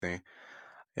thing.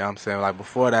 You know what I'm saying? Like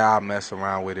before that, I messed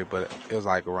around with it, but it was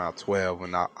like around 12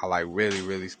 when I like really,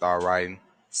 really started writing.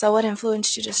 So what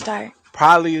influenced you to start?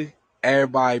 Probably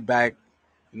everybody back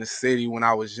in the city when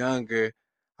I was younger,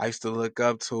 I used to look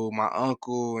up to my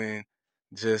uncle and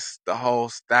just the whole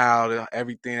style,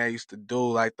 everything they used to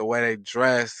do, like the way they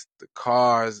dressed, the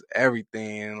cars,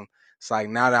 everything. And it's like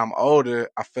now that I'm older,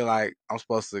 I feel like I'm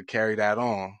supposed to carry that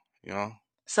on, you know?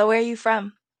 So where are you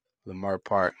from? Lamar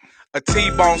Park. A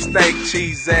T-bone steak,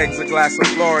 cheese, eggs, a glass of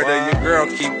Florida. Your girl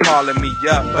keep calling me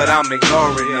up, but I'm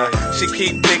ignoring her. She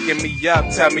keep picking me up,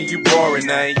 tell me you boring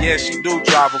her. And yeah, she do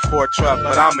drive a Ford truck,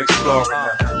 but I'm exploring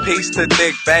her. Peace to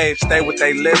Dick Babe, stay with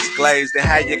they lips glazed. And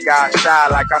have your guy shy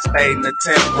like I stayed in the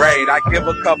 10th grade. I give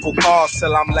a couple calls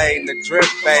till I'm laid in the drip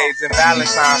phase. And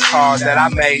Valentine's cards that I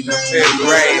made in the 5th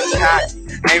grade. Cocky.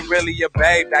 Ain't really a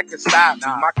babe that can stop me.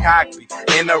 My cock be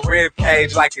in a rib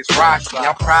cage like it's Rocky.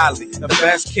 I'm probably the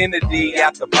best Kennedy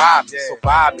after Bobby. So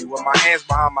Bobby with my hands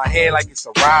behind my head like it's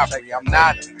a robbery. I'm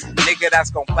not the nigga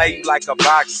that's gonna play you like a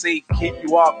box seat. Keep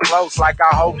you all close like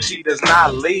I hope she does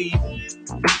not leave.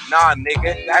 Nah,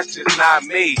 nigga, that's just not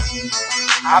me.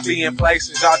 I be in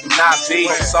places y'all do not be.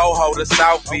 From Soho to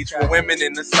South Beach with women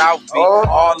in the South Beach.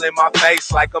 All in my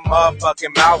face like a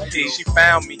motherfucking mouthpiece. She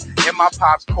found me in my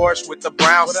pop's Porsche with the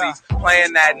brown seats.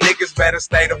 Playing that niggas better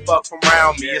stay the fuck from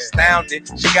around me. Astounded,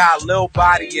 she got a little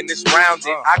body and it's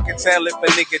rounded. I can tell if a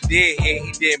nigga did hit,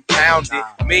 he didn't pound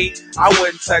it. Me, I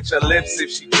wouldn't touch her lips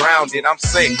if she drowned it. I'm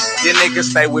sick. Your niggas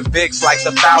stay with Vicks like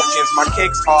the Falcons. My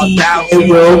kicks are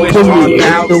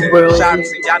thousands.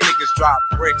 Shots and y'all niggas drop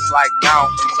bricks like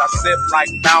mountains. I sip like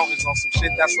fountains on some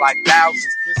shit that's like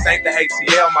thousands. This ain't the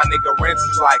ATL, my nigga rents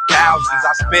is like thousands.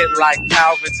 I spit like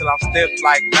Calvin till I'm stiff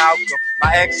like Malcolm.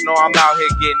 My ex know I'm out here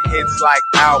getting hits like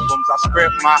albums. I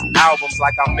script my albums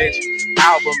like I'm Mitch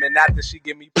album. And after she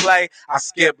give me play, I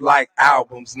skip like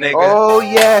albums, nigga. Oh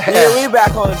yeah. Yeah, we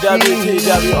back on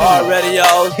WTWR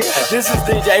Radio. This is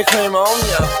DJ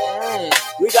Cremonia.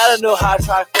 We gotta know how to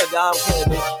try for Dom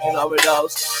Kennedy and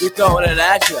overdose. We throwing it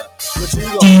at you. What you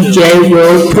gonna do? DJ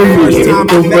Will Premier,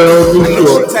 the world is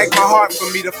yours. She take my heart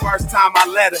from me the first time I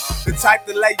let her. The type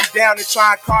to lay you down and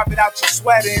try and carve it out your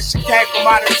sweater. And she came from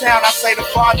out of town, I say the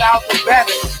farther out the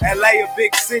better. LA a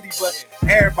big city, but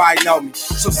everybody know me.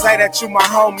 So say that you my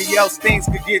homie, else things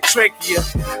could get trickier.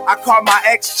 I call my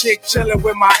ex chick chillin'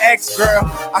 with my ex girl.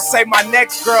 I say my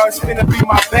next girl is finna be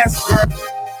my best girl.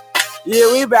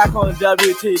 Yeah, we back on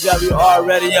WTWR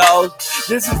Radio.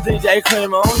 This is DJ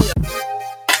Cremonia.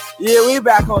 Yeah, we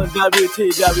back on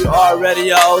WTWR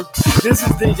Radio. This is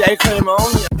DJ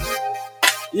Cremonia.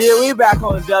 Yeah, we back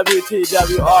on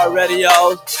WTWR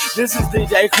Radio. This is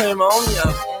DJ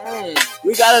Cremonia.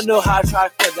 We gotta know how to try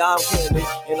for Dom Kennedy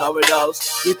and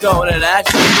overdose. We throwing it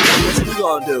at you. What you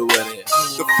gonna do with it?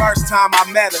 The first time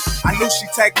I met her, I knew she'd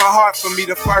take my heart from me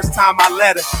the first time I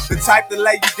let her. The type to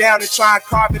lay you down and try and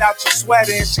carve it out your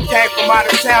sweater. And she came from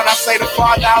out of town, I say the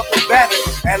farther out the better.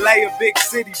 LA a big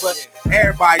city, but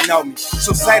everybody know me.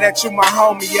 So say that you my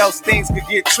homie, else things could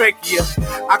get trickier.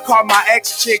 I call my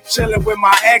ex chick chillin' with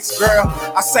my ex girl.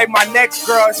 I say my next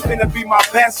girl is finna be my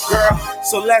best girl.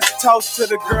 So let's toast to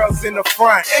the girls in the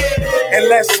front. And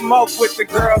let's smoke with the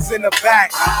girls in the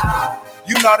back.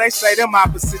 You know they say them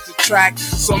opposites attract.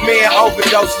 So me and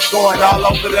overdose is going all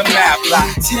over the map.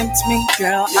 Like, tempt me,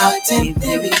 girl, I'll tempt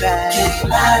you back. Can't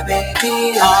lie,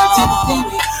 baby, I'll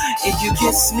tempt you. If you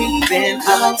kiss me, then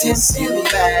I'll tempt you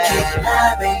back. Can't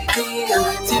lie, baby,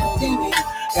 I'll tempt you.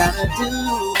 Gotta do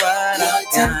what I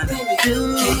gotta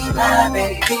do. Can't lie,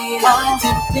 baby, I'll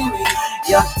tempt you.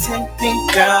 You're tempting,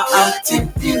 girl, I'll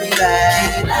tempt you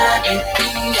back. Can't lie,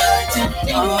 baby, I'll tempt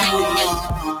you.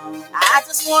 I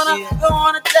just wanna go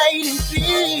on a date in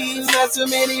peace. There's so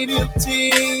many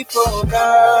beautiful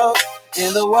girls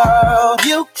in the world.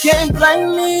 You can't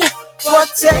blame me for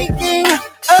taking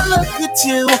a look at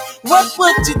you. What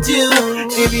would you do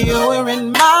if you were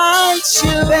in my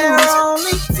shoes? There are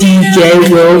only DJ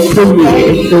Will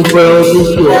Premier, the world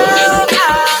is yours.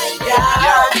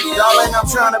 Darling, I'm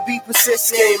trying to be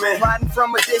persistent, riding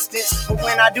from a distance. But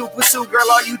when I do pursue, girl,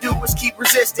 all you do is keep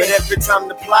resisting. But every time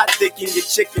the plot thicken, you're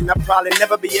chicken, I'll probably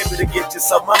never be able to get you.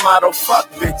 So my motto, fuck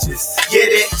bitches. Get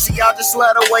it? See, y'all just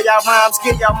let away our rhymes,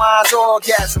 get y'all minds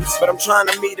orgasms. But I'm trying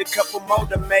to meet a couple more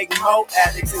to make more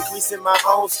addicts, increasing my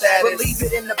own status. But leave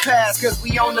it in the past, cause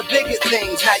we own the bigger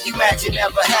things. How you mad you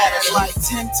never had us? Like,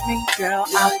 tempt me, girl,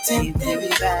 I'll tempt you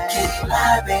back. Can't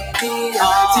lie, baby,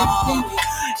 I'll tempt you.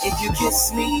 If you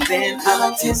kiss me, then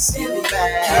I'll tempt you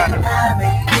back. Can't lie,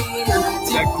 baby, I'll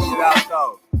check tempt this you. out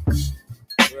though.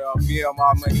 Real feel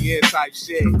my money in type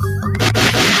shit.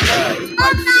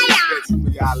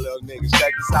 y'all little niggas.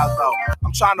 Check this out though.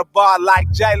 I'm trying to ball like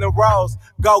Jalen Rose.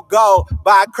 Go,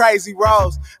 buy crazy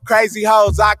rose. Crazy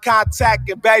hoes, eye contact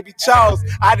and baby chose.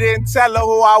 I didn't tell her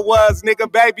who I was,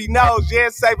 nigga, baby knows. Yeah,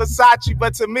 say Versace,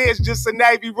 but to me it's just a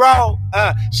Navy roll.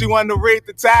 She wanted to read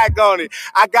the tag on it.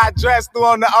 I got dressed through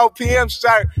on the OPM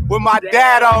shirt with my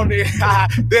dad on it.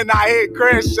 Then I hit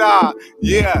Crenshaw,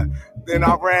 yeah. Then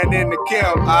I ran into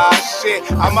Kim.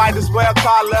 Shit, I might as well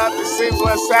call her up and see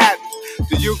what's happening.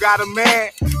 Do you got a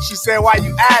man? She said, why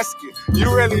you asking?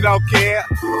 You really don't care.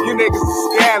 You niggas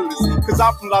are scandalous, cause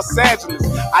I'm from Los Angeles.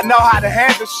 I know how to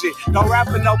handle shit. Don't rap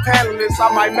for no panelists.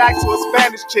 I might match to a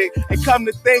Spanish chick. And come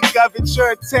to think of it,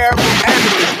 you're a terrible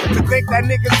analyst. To think that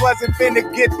niggas wasn't finna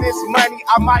get this money,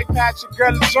 I might patch a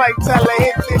girl a joint, tell her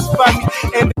hit this for me.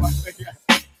 And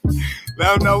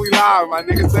let them know we live, my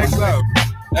nigga, say so.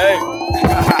 Hey.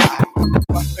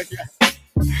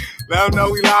 Let them know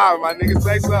we live, my nigga,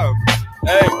 say so.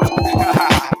 Hey.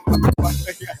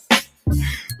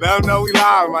 Let them know we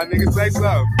live, my nigga, say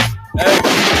so. Hey.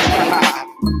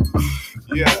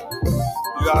 Yeah.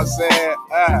 You know what I'm saying?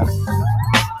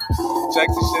 Check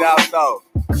this shit out though.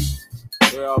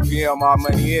 Real PM, all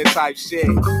money in type shit.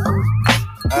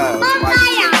 Might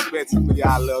be expensive for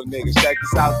y'all little niggas. Check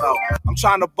this out though. I'm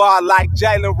trying to ball like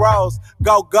Jalen Rose.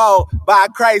 Go, buy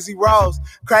crazy rose.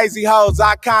 Crazy hoes,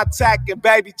 eye contact and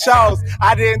baby chose.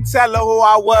 I didn't tell her who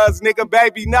I was, nigga,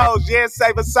 baby knows. Yeah,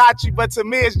 say Versace, but to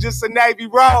me it's just a Navy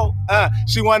roll.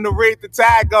 She wanted to read the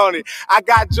tag on it. I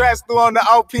got dressed through on the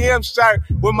OPM shirt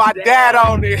with my dad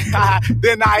on it.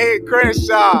 Then I hit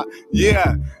Crenshaw,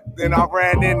 yeah. Then I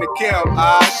ran into Kim.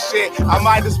 Shit, I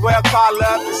might as well call her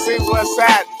up and see what's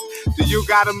happening. Do you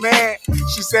got a man?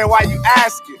 She said, why you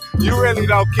asking? You really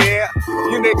don't care.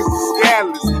 You niggas are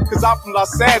scandalous, cause I'm from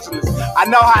Los Angeles. I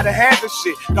know how to handle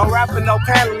shit. Don't rap for no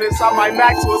panelists. I might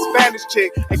match to a Spanish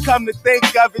chick. And come to think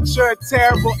of it, you're a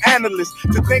terrible analyst.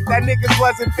 To think that niggas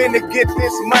wasn't finna get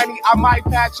this money, I might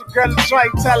patch a girl a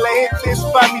joint, tell her hit this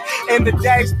for me. In the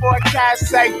day's forecast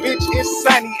say, bitch, it's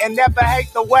sunny. And never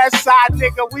hate the west side,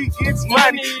 nigga, we get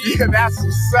money. Yeah, that's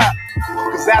what's up,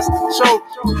 cause that's the truth.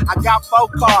 I got 4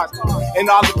 cars, and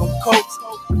all of them coats.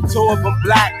 2 of them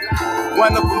black,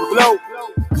 1 of them blue,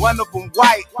 1 of them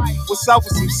white. What's up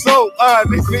with some soup?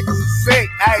 These niggas are sick.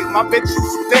 Hey, my bitches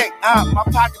is thick. My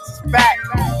pockets is fat.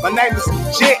 My name is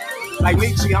legit. Like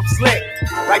Nietzsche, I'm slick.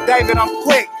 Like David, I'm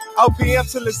quick.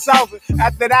 OPM till it's over.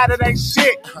 After that, it ain't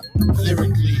shit.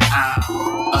 Lyrically, I'm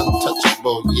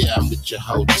untouchable. Yeah, I'm with your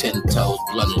whole 10 toes,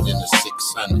 blunted in a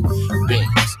 600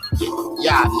 beans. Yeah,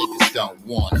 y'all niggas don't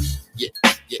want it.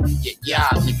 Yeah,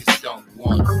 y'all niggas don't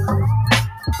want it.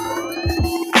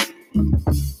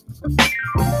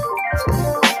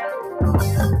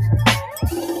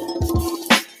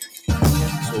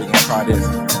 So we gonna try this.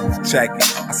 Check it.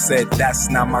 I said, that's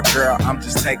not my girl, I'm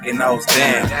just taking those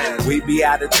down. We be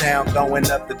out of town, going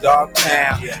up the dog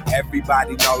pound.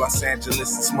 Everybody know Los Angeles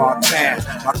is a small town.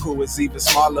 My crew is even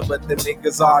smaller, but the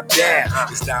niggas all down.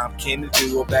 It's Dom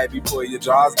Kennedy, well, baby, pull your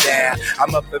jaws down.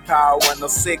 I'm up at Power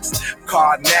 106,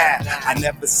 called now. I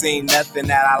never seen nothing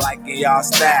that I like in y'all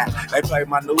style. They play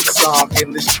my new song,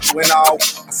 and this shit went all.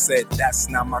 I said, that's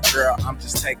not my girl, I'm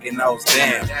just taking those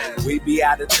down. We be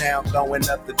out of town, going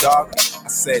up the dog. I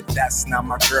said, that's not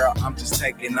my girl, I'm just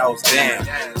taking those down.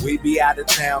 We be out of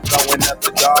town, going up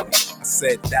the dog. I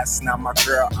said, that's not my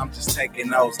girl, I'm just taking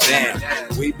those down.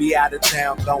 We be out of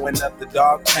town, going up the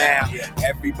dog pound.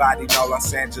 Everybody know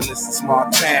Los Angeles is a small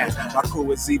town. My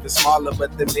crew is even smaller,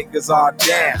 but the niggas all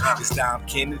down. It's Dom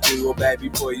Kennedy, well, baby,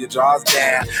 pull your jaws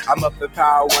down. I'm up at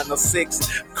Power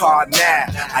 106, called now.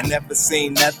 I never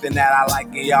seen nothing that I like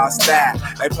in y'all style.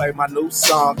 They play my new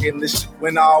song, and this shit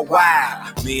went all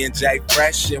wild. Me and Jay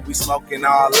Fresh, and we smoking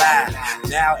all loud.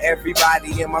 Now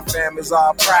everybody in my family's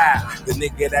all proud. The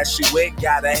nigga that she with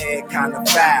got her head kinda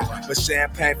foul, but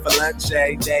champagne for lunch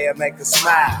every day'll make her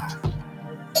smile.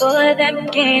 All of them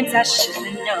games I should've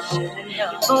known.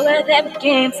 All of them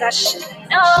games I should've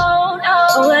known.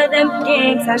 All of them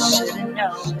games I should've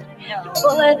known.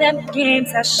 All of them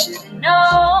games I should've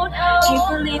known. Can't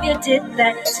believe you did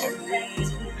that to me.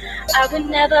 I would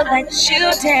never let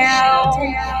you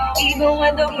down. Even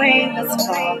when the rain was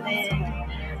falling,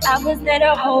 I was there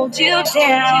to hold you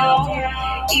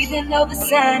down. Even though the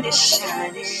sun is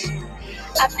shining,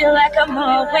 I feel like I'm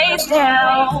always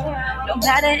down. No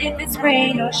matter if it's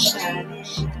rain or shining,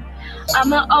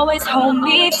 I'ma always hold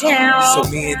me down. So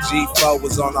me and G4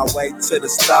 was on our way to the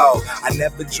store. I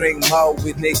never drink more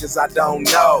with niggas I don't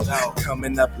know.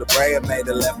 Coming up La Brea, made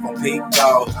a left on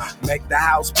Pico. Make the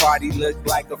house party look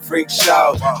like a freak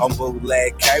show. On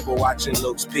bootleg cable, watching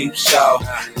Luke's peep show.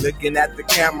 Looking at the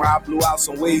camera, I blew out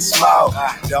some weed smoke.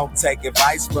 Don't take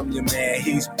advice from your man,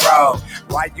 he's bro.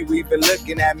 Why you even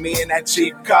looking at me in that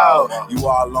cheap coat? You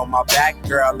all on my back,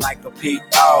 girl, like a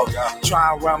P.O.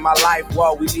 Try and run my life,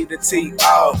 whoa, we need a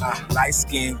T.O.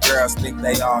 Light-skinned girls think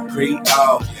they all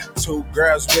Creole. 2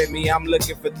 girls with me, I'm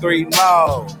looking for 3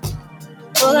 more.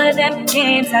 Full of them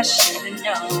games I should've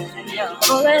known.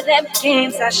 Full of them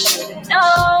games I should've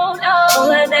known.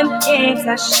 Full of them games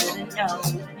I should've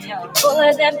known. Full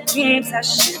of them games I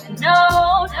should've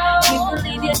known. Can't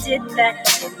believe you did that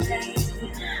to me.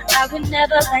 I would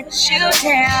never let you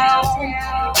down.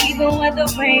 Even when the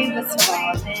rain was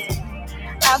falling,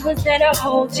 I was there to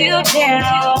hold you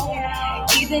down.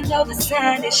 Even though the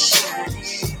sun is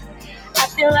shining, I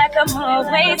feel like I'm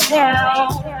always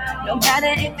down. No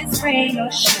matter if it's rain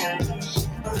or shine,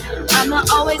 I'ma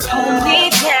always hold me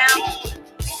down.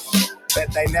 Bet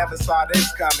they never saw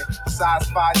this coming. Size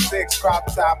 5'6",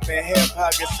 crop top and hip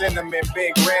hugging, cinnamon,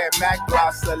 big red, Mac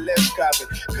gloss, the lip covered.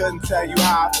 Couldn't tell you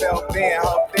how I felt then,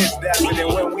 hope this doesn't.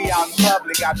 And when we out in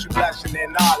public, got you blushing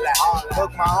and all that.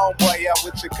 Hook my homeboy up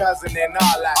with your cousin and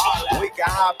all that. We can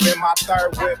hop in my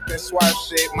third whip and swerve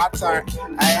shit. My turn.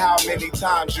 Hey, how many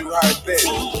times you heard this?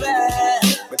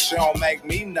 But you don't make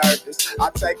me nervous.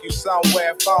 I'll take you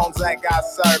somewhere phones ain't got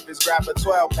service. Grab a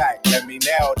 12-pack, let me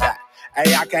nail that.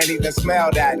 Hey, I can't even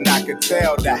smell that, and I can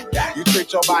tell that. You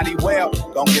treat your body well,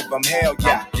 gon' give them hell,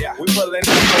 yeah. We pullin'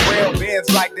 up for real bins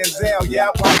like Denzel, yeah.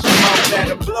 Watch them all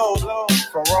better blue.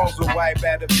 From rooms with way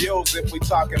better views. If we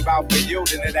talking about for you,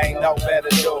 then it ain't no better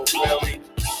dude, feel me?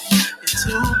 You're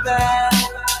too bad.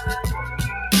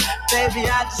 Baby,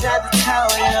 I just had to tell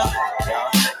you.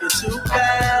 You're too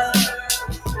bad.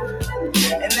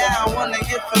 And now I wanna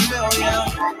get familiar.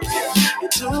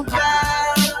 You're too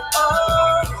bad.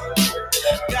 Oh.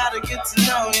 Gotta get to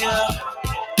know you.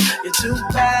 You're too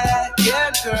bad,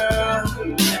 yeah, girl.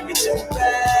 You're too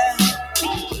bad.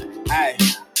 Hey,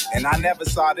 and I never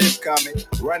saw this coming.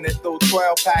 Running through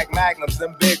 12-pack magnums,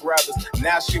 them big rubbers.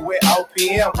 Now she with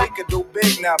OPM, we could do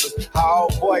big numbers. Her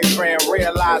old boyfriend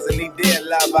realizing he did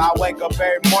love her. I wake up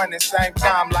every morning, same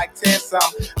time, like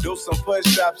 10-something. Do some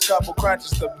push-ups, couple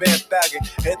crunches to bed thugging.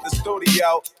 Hit the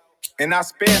studio. And I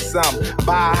spend some,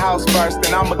 buy a house first,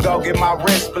 then I'ma go get my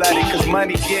wrist bloody. Cause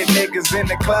money get niggas in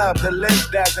the club, the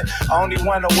list doesn't. Only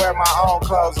wanna wear my own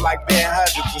clothes like Ben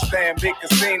Hudgens. To stay in big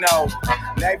casinos,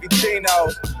 Navy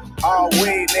chinos. All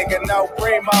weed, nigga, no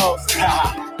primos.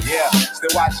 Yeah,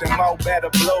 still watching Mo Better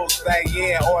Blues. Stay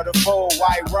in, order food,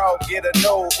 white road, get a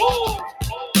new.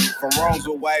 From rooms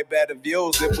with way better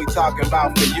views. If we talking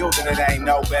about for you, then it ain't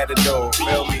no better dude,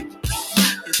 feel me?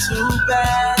 You're too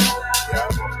bad. Yeah.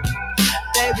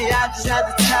 Baby, I just had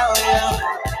to tell you,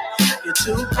 you're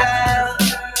too bad.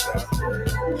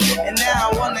 And now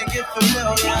I wanna get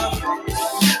familiar.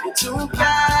 You're too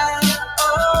bad.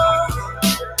 Oh,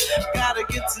 gotta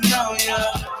get to know you.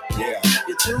 Yeah.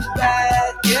 You're too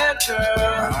bad, yeah,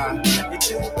 girl. You're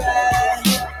too bad.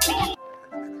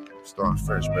 Starting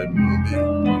fresh, baby.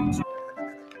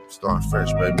 Starting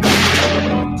fresh, baby.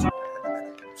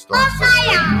 Starting fresh,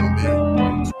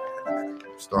 baby.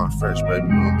 Starting fresh,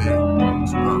 baby.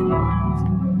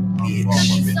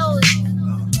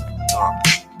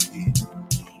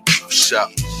 Shut.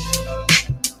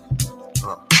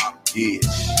 Yeah.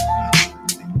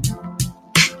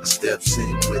 I steps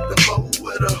in with the mo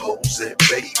where the hoes at,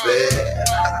 baby.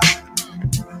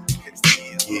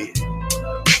 Yeah.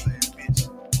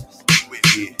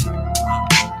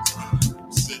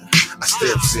 I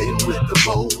steps in with the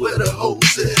mo where the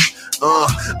hoes at.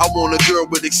 I want a girl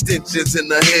with extensions in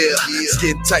her hair,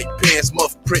 skin tight pants,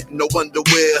 muff print, no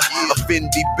underwear, a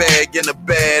Fendi bag and a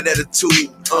bad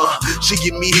attitude. She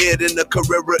give me head in the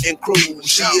Carrera and Cruise.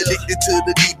 She addicted to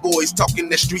the D-boys talking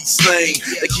that street slang.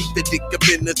 They keep the dick up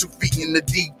in the 2 feet in the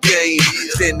D game.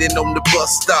 Standing on the bus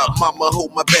stop, mama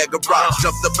hold my bag of rocks.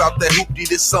 Jumped up out that hoopty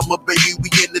this summer, baby, we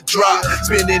in the drop.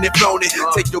 Spinning it, flown it,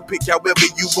 take your pick however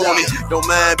you want it. Don't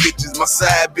mind bitches, my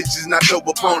side bitches, not your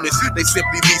opponents. They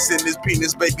simply leasing this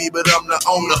penis, baby, but I'm the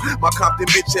owner. My Compton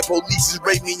bitch at police is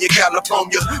raiding in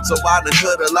California. So I done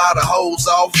cut a lot of hoes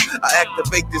off. I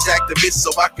activate this activist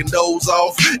so I can doze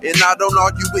off. And I don't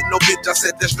argue with no bitch, I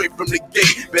said that straight from the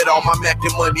gate. Bet all my Mac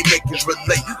and money makers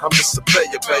relate. I'm just a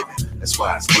player, baby. That's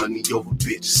why it's money over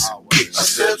bitches. I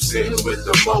steps in with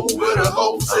the mo where the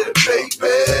hoes at, baby.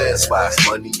 That's why it's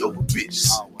money over bitches.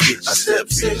 bitches. I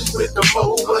steps in with the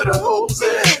mo where the hoes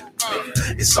at.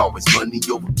 It's always money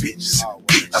over bitches.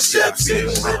 I steps in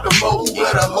with the mo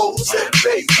where the hoes at,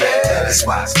 baby. That's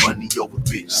why it's money over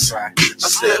bitches. I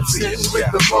steps in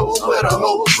with the mo where the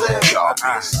hoes at, y'all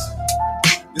bitches.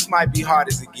 This might be hard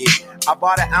as it get. I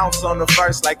bought an ounce on the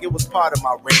first like it was part of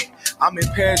my rent. I'm in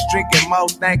Paris drinking mo,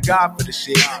 thank God for the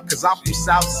shit. Cause I'm from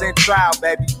South Central,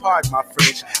 baby, pardon my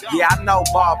French. Yeah, I know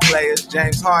ball players,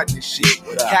 James Harden and shit.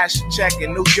 Cash a check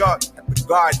in New York at the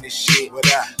Garden and shit.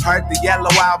 Heard the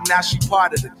Yellow album, now she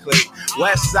part of the clique.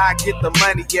 West Side get the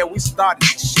money, yeah, we started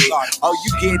the shit. Oh,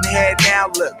 you getting head now?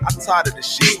 Look, I taught her the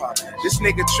shit. This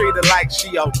nigga treat her like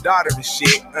she your daughter and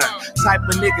shit. Type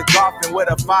of nigga golfing with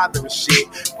her father and shit.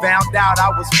 Found out I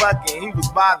was fucking, he was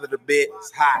bothered a bit.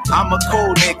 It's hot. I'm a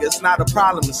cool nigga, it's not a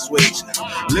problem to switch.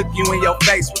 Look you in your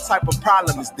face, what type of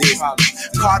problem is this?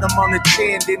 Caught him on the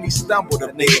chin, then he stumbled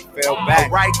a bit. Fell back.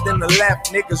 A right then the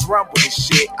left, niggas rumbled and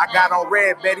shit. I got on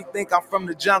red, bet he think I'm from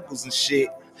the jungles and shit.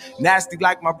 Nasty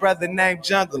like my brother named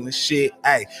Jungle and shit.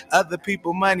 Ay, other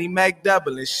people money make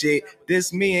double and shit.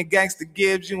 This me and gangster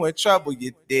gives you in trouble,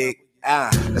 you dig?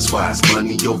 That's why it's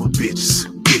money over bitches.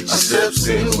 I steps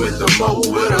in with the mo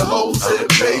where the hoes at,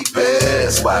 baby.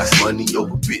 That's why it's money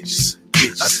over bitches.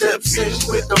 I steps in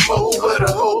with the mo where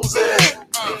the hoes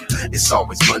at. It's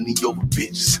always money over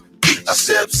bitches. I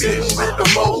steps in with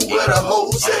the mo where the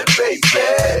hoes at, baby.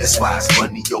 That's why it's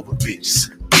money over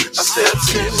bitches. I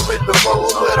steps in with the mo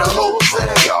where the hoes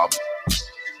at, y'all.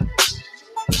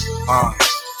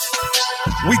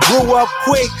 We grew up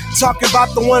quick, talking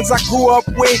about the ones I grew up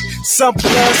with. Some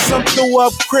blood, some threw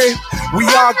up crib. We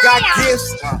all got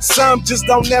gifts, some just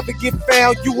don't never get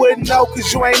found. You wouldn't know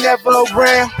cause you ain't never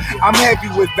around. I'm heavy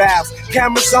with vows,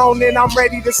 cameras on and I'm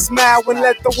ready to smile and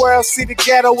let the world see the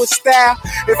ghetto with style.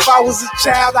 If I was a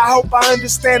child, I hope I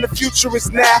understand the future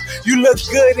is now. You look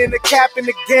good in the cap and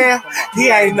the gown. He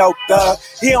ain't no thug,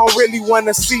 he don't really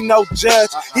wanna see no judge.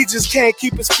 He just can't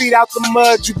keep his feet out the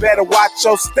mud. You better watch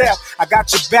your step. I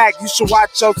got your back, you should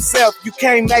watch yourself. You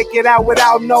can't make it out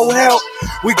without no help.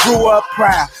 We grew up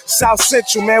proud, South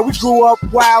Central, man, we grew up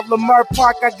wild. Lamar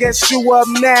Park, I guess you up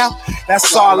now.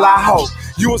 That's all I hope.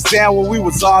 You was down when we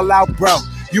was all out, bro.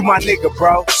 You my nigga,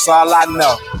 bro, that's all I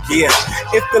know. Yeah.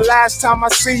 If the last time I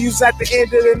see you's at the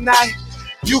end of the night,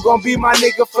 you gon' be my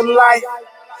nigga for life.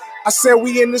 I said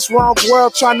we in this wrong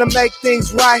world trying to make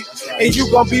things right, and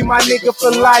you gon' be my nigga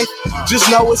for life. Just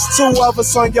know it's two of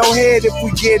us on your head if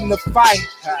we get in a fight.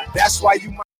 That's why you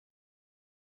my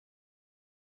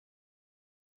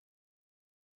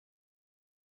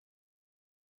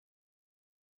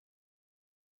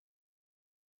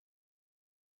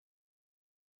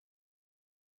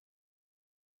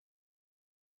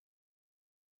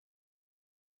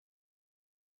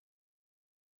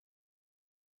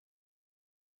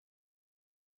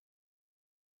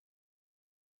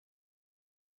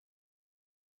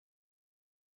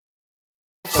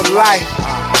for life.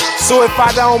 So if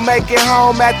I don't make it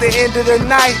home at the end of the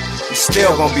night, you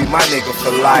still gonna be my nigga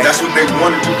for life. That's what they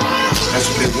wanna do. That's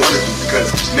what they wanna do,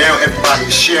 because now everybody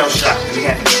is shell-shocked and they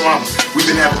have the trauma. We've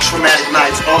been having traumatic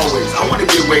nights always. I wanna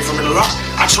get away from it a lot.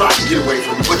 I tried to get away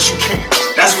from it, but you can't.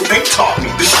 That's what they taught me.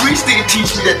 The streets didn't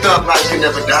teach me that thug life can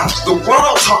never die. The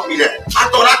world taught me that. I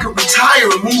thought I could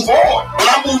retire and move on. When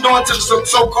I moved on to the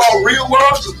so-called real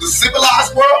world, the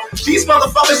civilized world, these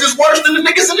motherfuckers is worse than the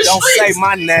niggas in the Don't streets. say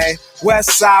my name.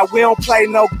 West Side, we don't play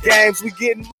no games. We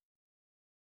getting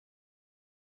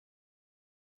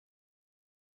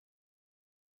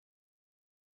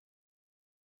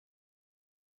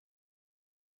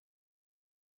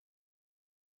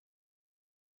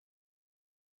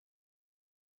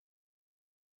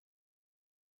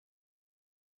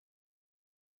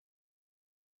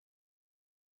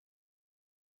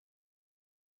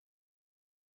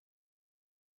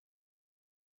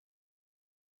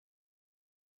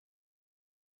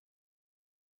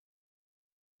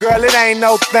girl, it ain't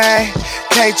no thing.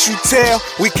 Can't you tell?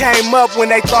 We came up when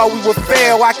they thought we would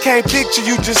fail. I can't picture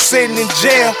you just sitting in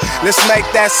jail. Let's make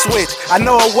that switch. I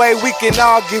know a way we can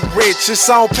all get rich. It's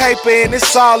on paper and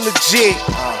it's all legit.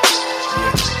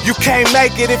 You can't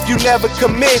make it if you never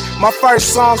commit. My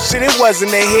first song, shit, it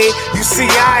wasn't a hit. You see,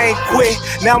 I ain't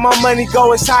quit. Now my money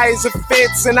go as high as it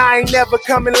fits, and I ain't never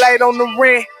coming late on the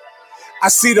rent. I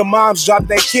see the moms drop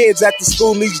their kids at the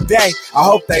school each day. I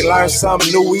hope they learn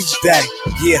something new each day.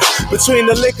 Yeah, between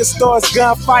the liquor stores,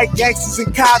 gunfight, gangsters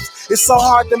and cops, it's so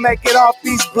hard to make it off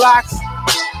these blocks.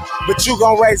 But you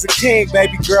gon' raise a king,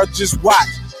 baby girl, just watch.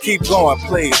 Keep going,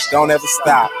 please, don't ever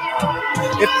stop.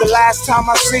 If the last time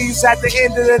I see you's at the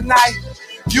end of the night,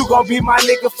 you gon' be my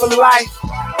nigga for life.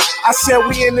 I said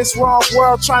we in this wrong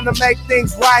world trying to make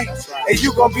things right, and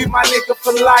you gon' be my nigga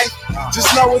for life.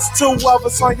 Just know it's two of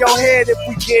us on your head if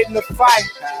we get in a fight.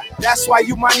 That's why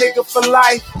you my nigga for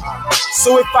life.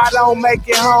 So if I don't make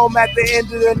it home at the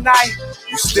end of the night,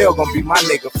 you still gon' be my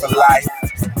nigga for life.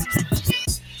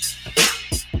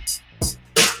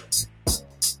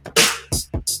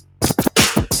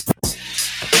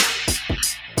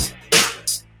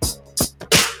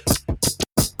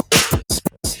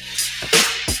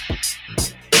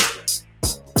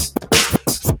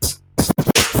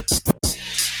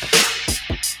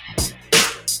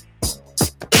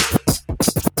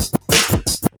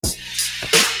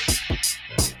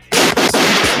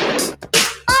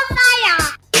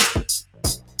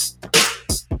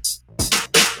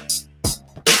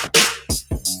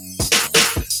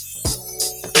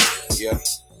 Yeah.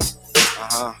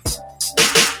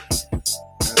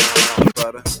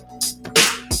 Butter.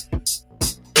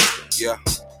 Yeah.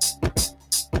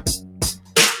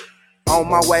 On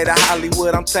my way to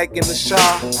Hollywood, I'm taking the Shaw.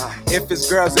 If it's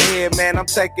girls in here, man, I'm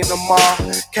taking them all.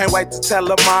 Can't wait to tell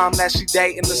her mom that she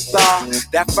dating the star.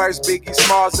 That first Biggie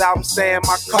Smalls album, stay in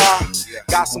my car.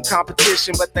 Got some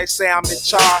competition, but they say I'm in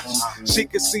charge. She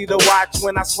can see the watch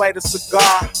when I sway the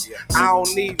cigar. I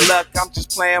don't need luck, I'm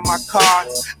just playing my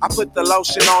cards. I put the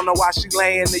lotion on her while she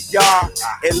lay in the yard.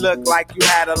 It looked like you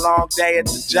had a long day at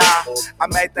the job. I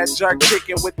made that jerk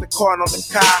chicken with the corn on the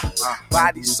cob.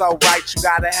 Body so right, you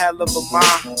got a hell of a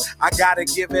mom. I gotta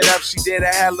give it up, she did a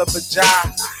hell of a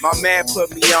job. My man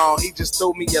put me on, he just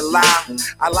threw me a lie.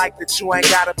 I like that you ain't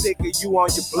got a pic of you on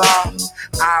your blog.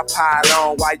 iPod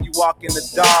on while you walking the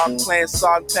dog, playing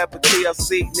Salt and Pepper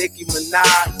TLC, Nicki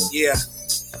Minaj. Yeah.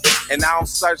 And I don't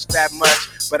search that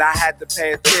much, but I had to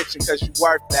pay attention cause you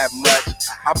worth that much.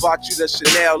 I bought you the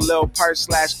Chanel little purse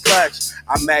 / clutch.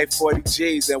 I made 40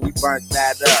 G's and we burnt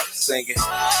that up, singing.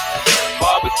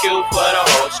 Barbecue for the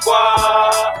whole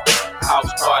squad.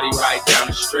 House party right down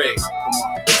the street.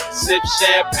 Sip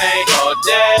champagne all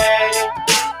day.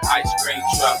 Ice cream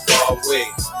truck all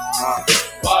week.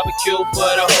 Barbecue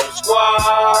for the whole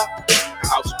squad.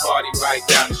 House party right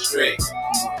down the street.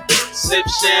 Sip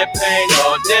champagne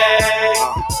all day.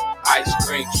 Ice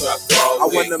cream truck all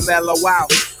week. I wanna mellow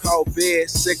out. Cold beer,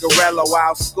 cigarello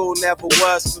out. School never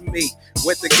was for me.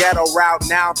 Went the ghetto route,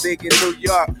 now I'm big in New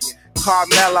York.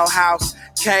 Carmelo House,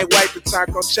 can't wait to turn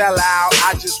Coachella out.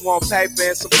 I just want paper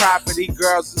and some property.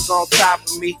 Girls is on top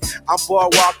of me. I'm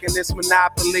boardwalking this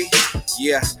Monopoly.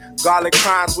 Yeah, garlic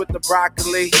crimes with the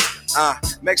broccoli.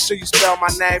 Make sure you spell my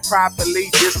name properly.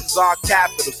 This is all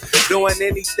capitals. Doing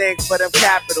anything for them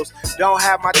capitals. Don't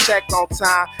have my check on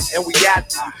time, and we at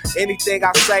to. Anything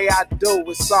I say I do,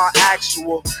 it's all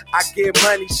actual. I get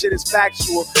money, shit is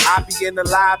factual. I be in the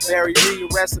library reading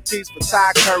recipes for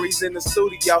Thai curries in the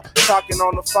studio. Talking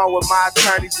on the phone with my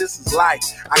attorneys, this is life.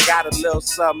 I got a little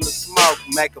something to smoke,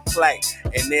 make a play,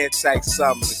 and then take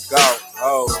something to go.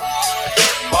 Oh.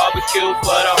 Barbecue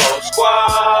for the whole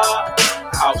squad.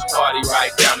 House party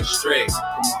right down the street.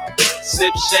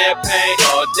 Sip champagne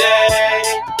all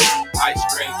day. Ice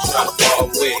cream truck all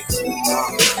week.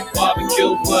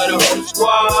 Barbecue for the whole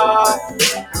squad.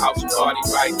 House party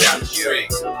right down the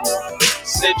street.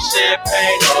 Sip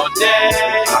champagne all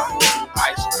day.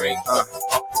 Ice cream truck.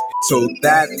 To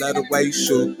that, love the way you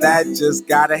shoot that. Just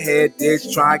got a head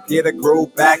dish, try and get a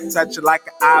groove back. Touch it like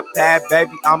an iPad,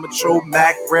 baby, I'm a true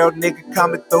Mac. Real nigga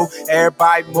coming through,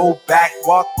 everybody move back.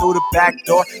 Walk through the back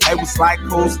door, they was like,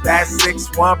 who's that?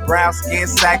 6'1", brown skin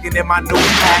sagging in my new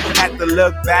pack. Had to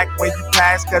look back when you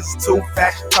pass, cause it's too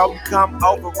fast. She told me come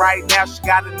over right now, she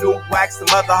got a new wax, the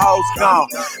other hoes gone.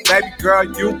 Baby girl,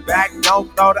 you back,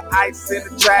 don't throw the ice in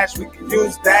the trash. We can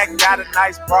use that, got a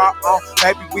nice bra on,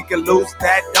 maybe we can lose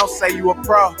that. Don't say you a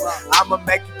pro, I'ma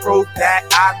make you prove that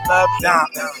I love Dom.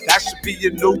 That should be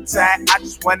your new tat. I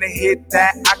just wanna hit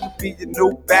that. I could be your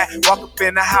new bat. Walk up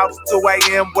in the house 2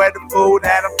 a.m. where the food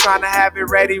at. I'm trying to have it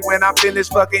ready when I finish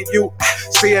fucking you.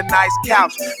 See a nice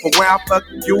couch, but where I'm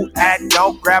fucking you at,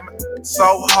 don't grab me so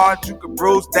hard you can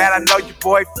bruise that. I know your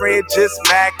boyfriend just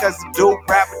mad cause the dude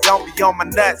rapper don't be on my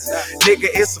nuts. Nigga,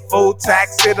 it's a full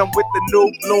tax. Hit him with the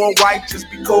new blue and white, just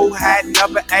be cool. Hat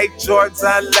number 8 Jordans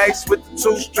unlaced with the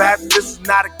 2 straps. This is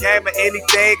not a game or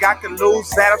anything, I can lose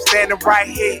that. I'm standing right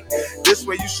here, this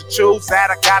way you should choose that.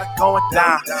 I got it going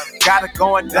down, got it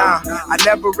going down. I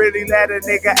never really let a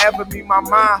nigga ever be my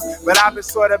mom, but I've been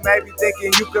sort of maybe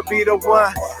thinking you could be the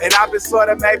one. And I've been sort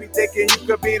of maybe thinking you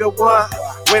could be the one.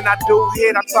 When I do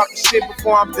hit, I talk shit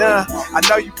before I'm done. I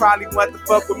know you probably want to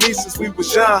fuck with me since we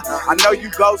was young. I know you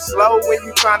go slow when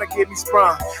you trying to get me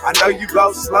sprung. I know you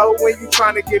go slow when you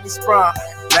trying to get me sprung.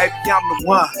 Maybe I'm the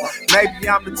one, maybe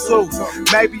I'm the two,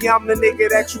 maybe I'm the nigga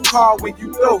that you call when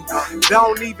you do.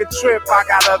 Don't even trip, I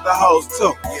got other hoes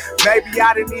too. Maybe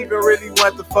I didn't even really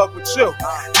want to fuck with you.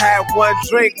 Had one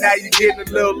drink, now you getting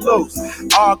a little loose.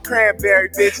 All cranberry,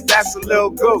 bitch, that's a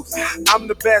little goose. I'm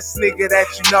the best nigga that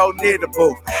you know near the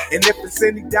booth. And if it's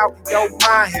any doubt in your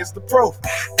mind, here's the proof.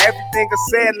 Everything I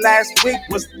said last week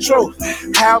was the truth.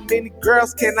 How many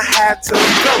girls can I have to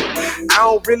do? I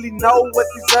don't really know what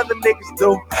these other niggas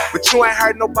do, but you ain't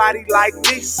heard nobody like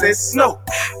me since Snoop.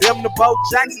 Them the Bo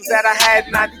Jacksons that I had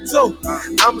in 92.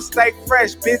 I'ma stay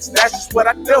fresh, bitch, that's just what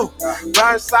I do.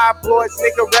 Burnside boys,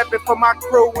 nigga reppin' for my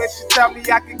crew. When she tell me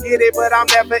I can get it, but I'm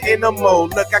never in the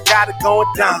mood. Look, I got it going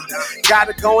down, got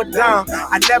it going down.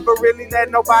 I never really let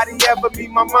nobody ever meet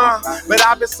my mom, but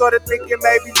I've been sort of thinking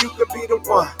maybe you could be the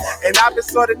one. And I've been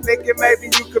sort of thinking maybe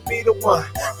you could be the one.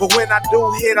 But when I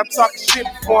do hit, I'm talking shit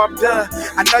before I'm done.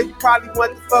 I know you probably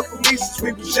want to fuck with me since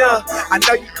we was young. I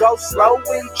know you go slow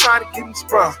when you trying to get me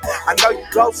sprung. I know you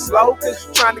go slow cause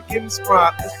you trying to get me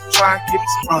sprung. Trying to get me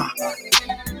sprung.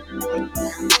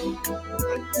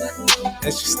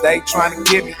 And she stay trying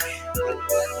to get me.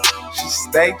 She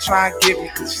stay trying to get me.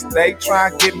 She stay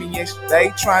trying to get me. And she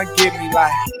stay trying to get me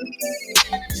like.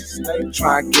 She stay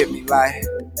trying to get me like.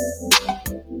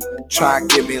 Try and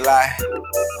get me like.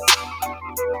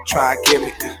 Try and get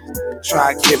me.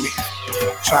 Try and get me.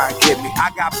 Try and get me.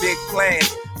 I got big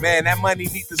plans. Man, that money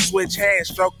need to switch hands.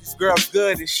 Stroke these girls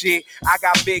good and shit. I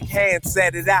got big hands,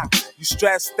 set it out. You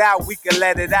stressed out, we can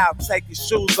let it out. Take your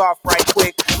shoes off right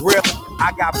quick. Real,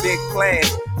 I got big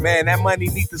plans. Man, that money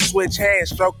need to switch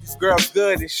hands. Stroke these girls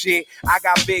good and shit. I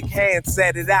got big hands,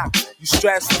 set it out. You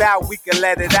stressed out, we can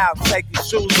let it out. Take your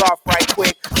shoes off right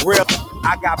quick. Real,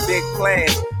 I got big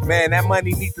plans. Man, that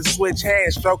money need to switch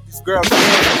hands. Stroke these girls good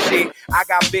and shit. I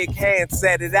got big hands,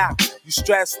 set it out. You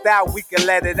stressed out, we can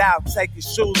let it out. Take your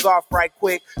shoes off right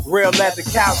quick. Real leather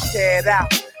couch, tear it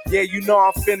out. Yeah, you know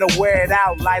I'm finna wear it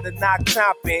out. Light a knock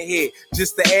chomp in here.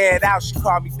 Just to air it out, she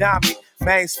call me Dominic.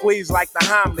 Main squeeze like the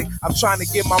Heimlich. I'm trying to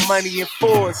get my money in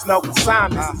full. It's no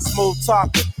consignments. Smooth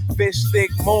talker, fish stick,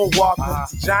 moonwalker.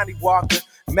 To Johnny Walker.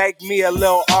 Make me a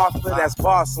little offer, that's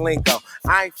boss lingo.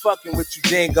 I ain't fucking with you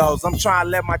dingoes. I'm trying to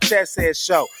let my chest head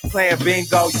show. Playing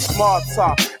bingo, you small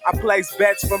talk. I place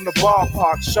bets from the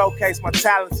ballpark. Showcase my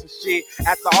talents and shit.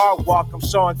 At the art walk, I'm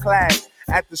showing class.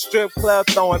 At the strip club,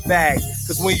 throwing bags.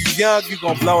 Cause when you young, you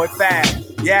gon' blow it fast.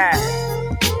 Yeah.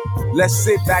 Let's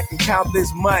sit back and count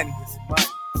this money.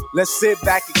 Let's sit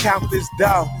back and count this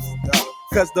dough.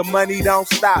 Cause the money don't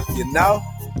stop, you know?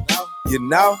 You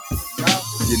know?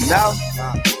 You know?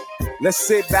 Let's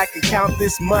sit back and count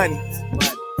this money.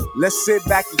 Let's sit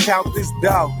back and count this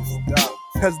dough.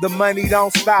 Cause the money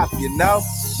don't stop, you know?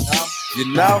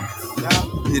 You know?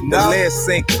 You know? The lead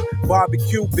sinker,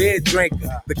 barbecue beer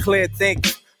drinker, the clear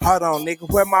thinker. Hold on, nigga,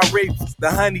 where my reefers?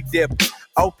 The honey dipper,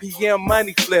 OPM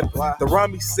money flipper, the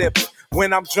rummy sipper.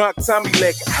 When I'm drunk, tummy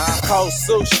licking, cold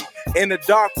sushi. In the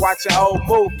dark, watching old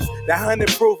movies. That 100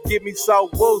 proof get me so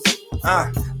woozy.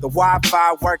 The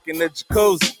Wi-Fi work in the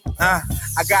jacuzzi. I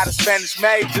got a Spanish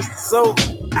maid just to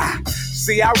soothe.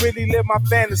 See, I really live my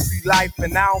fantasy life,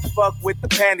 and I don't fuck with the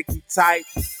panicky type.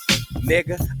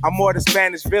 Nigga, I'm more the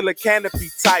Spanish Villa canopy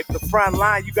type. The front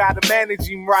line, you gotta manage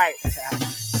him right.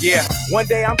 Yeah, one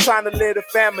day I'm trying to live a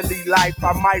family life.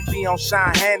 I might be on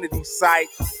Sean Hannity's site.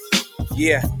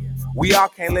 Yeah, we all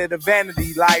can't live a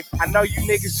vanity life. I know you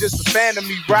niggas just a fan of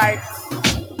me, right?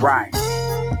 Right.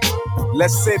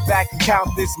 Let's sit back and count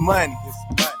this money.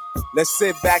 Let's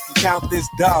sit back and count this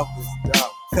dough.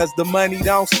 Cause the money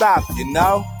don't stop, you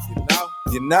know?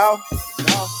 You know?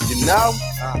 You know?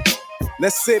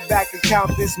 Let's sit back and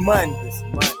count this money.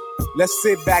 Let's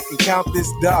sit back and count this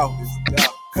dough.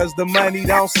 Cause the money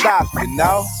don't stop, you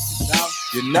know?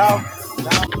 You know?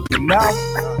 You know?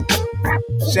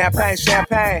 Champagne,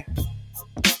 champagne.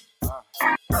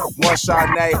 One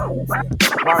Chardonnay.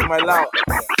 Mark Merlot.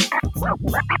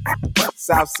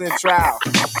 South Central.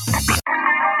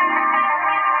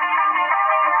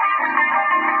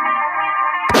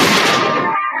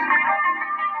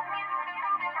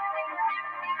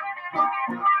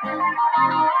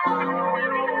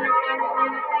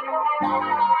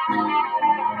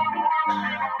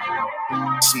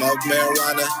 Smoke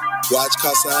marijuana, watch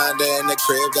Casa Honda in the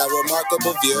crib, got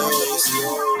remarkable views.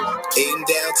 Eating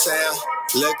downtown,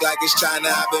 look like it's China,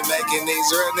 I've been making these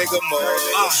real nigga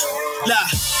moves. Look,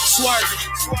 swerving,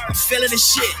 I'm feeling the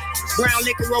shit. Brown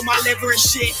liquor on my liver and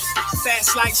shit.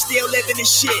 Fast life, still living the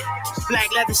shit. Black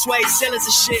leather suede ceilings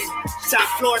and shit. Top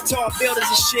floor, tall buildings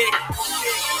and shit.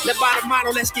 Live by the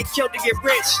model, let's get killed to get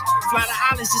rich. Fly the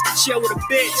islands just to chill with a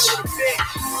bitch.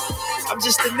 I'm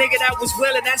just a nigga that was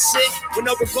willing, that's it. With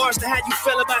no regards to how you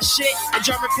feel about shit. And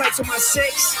German plates on my 6.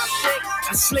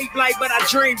 I sleep light, but I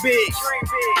dream big.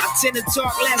 I tend to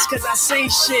talk less cause I seen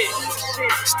shit.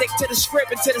 Stick to the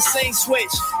script and to the same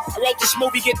switch. I wrote this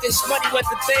movie, get this money, what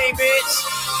the thing is.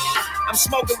 I'm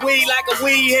smoking weed like a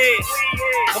weed head.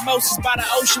 Mimosas by the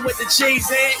ocean with the cheese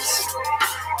heads.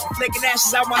 Flicking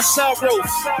ashes out my sunroof.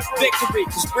 Victory,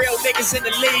 cause real niggas in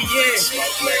the league, yeah.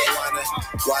 Smoke marijuana,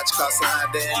 watch Casa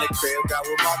Honda in the crib, got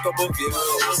remarkable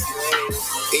views.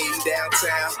 Eating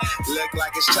downtown, look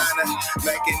like it's China,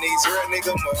 making these real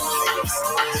nigga moves.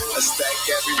 A stack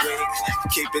every week,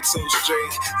 keep it too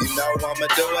strict. You know I'ma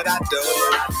do what I do.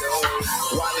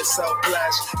 Wallet so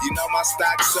plush, you know my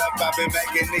stock's up. I've been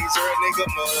making these real nigga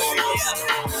moves.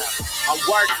 I'm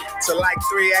working till like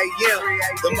 3 a.m.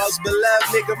 The most beloved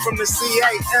nigga from the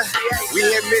CA. We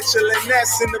hit Mitchell and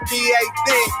Ness in the PA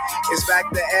thing. It's back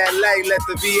to LA, let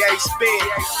the VA spin.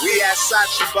 We at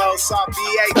Sachi Bowl, saw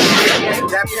VA.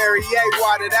 That Perrier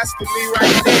water, that's for me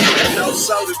right there. No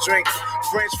soda drink.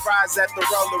 French fries at the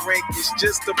roller rink. It's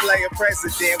just to play a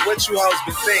president. What you hoes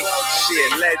been think? Shit,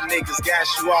 let niggas gas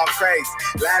you all crazy.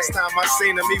 Last time I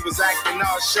seen him, he was acting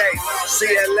all shady.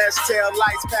 CLS tail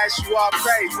lights pass you all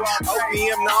crazy.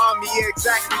 OPM the army,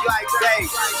 exactly like they.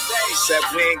 Except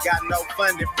we ain't got no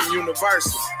funding from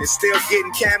Universal. It's still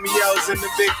getting cameos in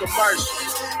the big commercial.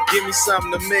 Give me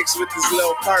something to mix with this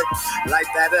little purple. Light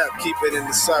that up, keep it in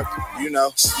the circle, you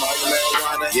know. Smoke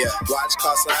marijuana, yeah. Watch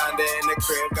Casa Honda in the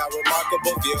crib, got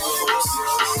remarkable views.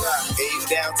 Eating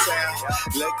downtown,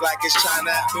 look like it's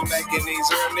China. Been making these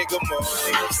real nigga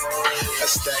moves. A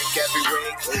stack every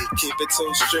week, keep it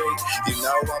too strict. You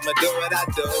know I'ma do what I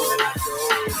do.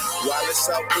 Wallet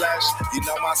so plush, you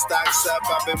know my stock's up.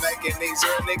 I've been making these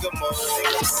real nigga moves.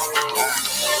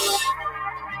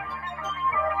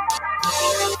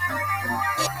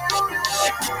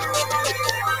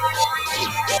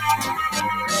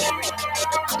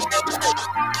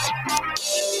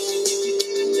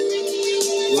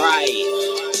 Right.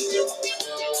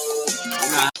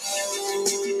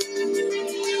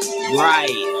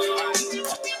 Right.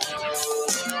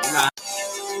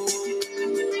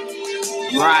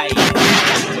 Right.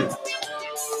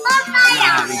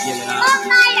 Nah, we give it up.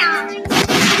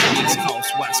 East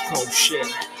Coast, West Coast shit.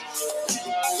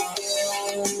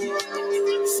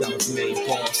 Self-made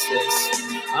bosses.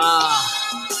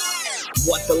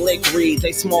 What the lick read?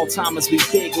 They small timers, we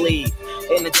big league.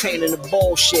 Entertaining the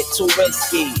bullshit, too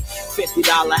risky.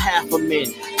 $50 half a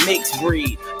mint, mixed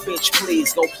breed. Bitch,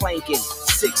 please go planking.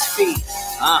 6 feet.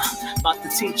 About to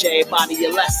teach everybody a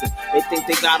lesson. They think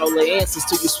they got all the answers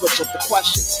till you switch up the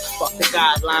questions. Fuck the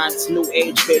guidelines, new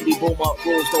age baby boomer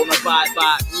rules don't abide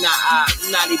by. Nah,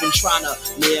 I'm not even tryna.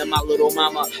 Me and my little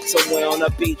mama somewhere on the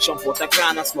beach on Punta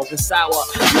Cana smoking sour.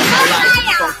 Living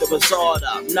life, funk the resort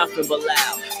up, nothing but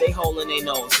loud. They holding their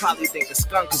nose, probably think the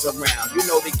skunk is around. You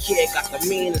know the kid got the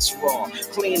meanest raw,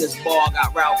 cleanest bar,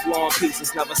 got Ralph Lauren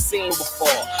pieces never seen before.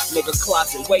 Nigga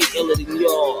closet way iller than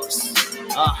yours.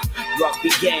 Rugby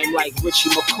game like Richie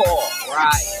McCaw,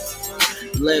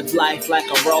 right? Live life like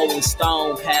a rolling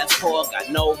stone. Passport, got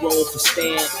no room for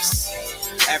stamps.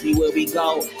 Everywhere we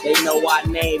go, they know our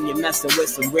name. You're messing with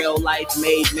some real life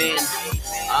made men.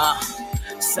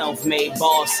 Self-made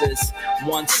bosses.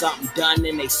 Want something done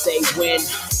and they say when.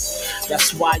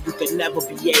 That's why you can never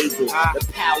be able to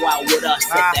powwow with us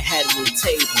at the head of the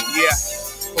table. Yeah,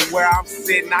 from where I'm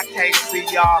sitting, I can't see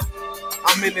y'all.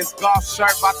 I'm in this golf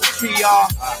shirt about to tee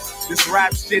off. This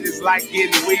rap shit is like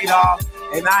getting weed off.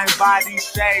 And I ain't buy these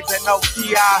shades at no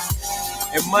kiosk.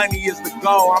 And money is the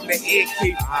goal, I'm the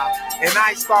innkeeper. And I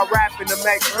ain't start rapping to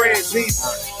make friends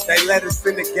either. They let us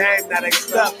in the game, now they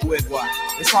stuck with us.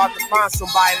 It's hard to find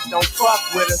somebody that don't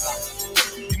fuck with us.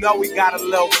 You know we got a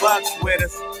little bucks with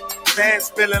us. Fans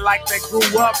feeling like they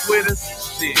grew up with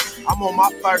us. Shit, I'm on my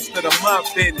first of the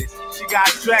month business. She got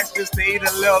dressed just to eat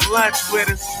a little lunch with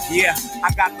us. Yeah,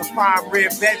 I got the prime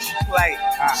rib veggie plate.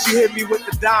 She hit me with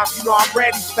the dime, you know I'm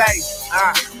ready face.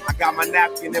 I got my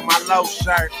napkin in my low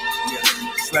shirt. Yeah,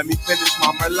 just let me finish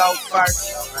my Merlot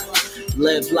first.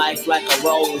 Live life like a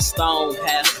rolling stone.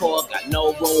 Passport, got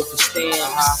no room for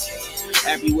stamps.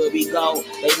 Everywhere we go,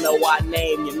 they know our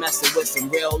name. You're messing with some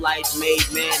real life made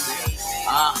men.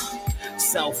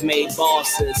 Self-made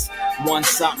bosses. Want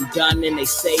something done and they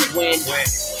say when.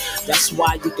 That's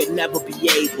why you can never be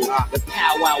able to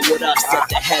powwow with us at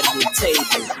the head of the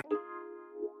table.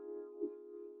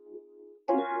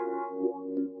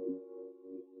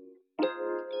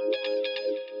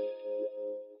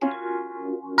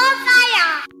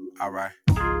 All right.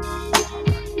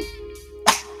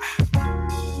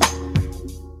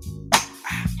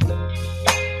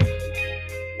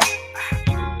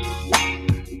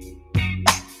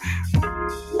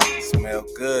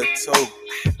 Felt good too.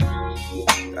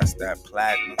 That's that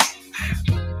platinum.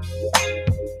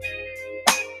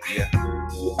 Yeah.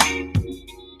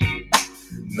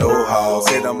 New hoes,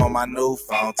 hit them on my new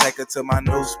phone. Take her to my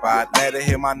new spot, let her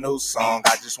hear my new song.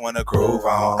 I just wanna groove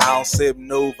on. I don't sip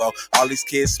Nuvo, all these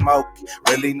kids smoke.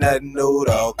 Really nothing new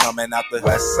though, coming out the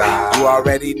west side. You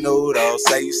already knew though,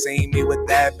 say you seen me with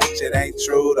that bitch, it ain't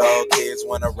true though. Kids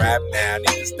wanna rap now, need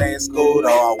to stay in school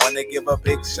though. I wanna give a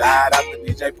big shout out to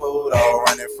DJ Pudo,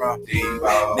 running from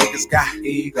Devo. Niggas got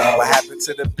ego, what happened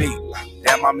to the beat?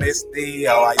 Damn, I miss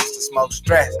Theo, I used to smoke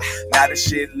stress, now this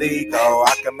shit legal.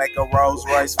 I can make a Rolls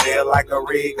Royce feel like a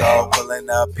Rico, pulling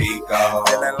up Pico,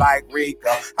 feeling like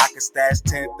Rico. I can stash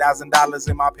 $10,000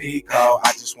 in my Pico.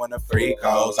 I just wanna free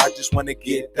codes, I just wanna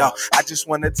get dough. I just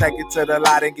wanna take it to the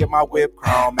lot and get my whip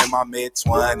chrome in my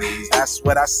mid-20s. That's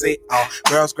what I sit on.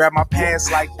 Girls grab my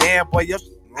pants like, damn boy, you're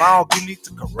long, you need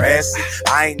to caress it.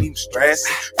 I ain't even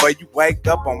stressing. Before you wake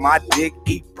up on my dick,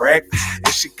 eat breakfast.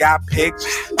 If she got pictures,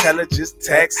 tell her just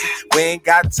text it. We ain't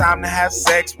got time to have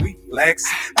sex, we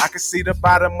flexing. I can see the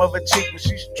bottom of her cheek when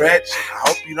she stretching. I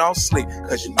hope you don't sleep,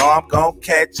 cause you know I'm gon'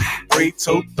 catch it. 3,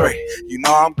 2, 3, you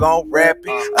know I'm gon' rap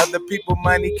it. Other people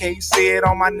money, can you see it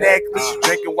on my necklace? You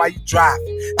drinking while you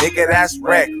driving, nigga, that's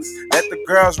reckless. Let the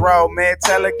girls roll, man,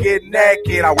 tell her get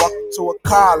naked. I walk into a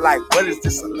car like, what is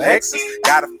this, a Lexus?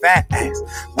 Got a fat ass,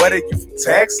 what are you from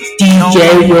Texas?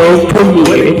 DJ World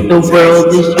Premiere, the world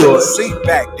is yours. Sit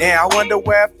back, damn, I wonder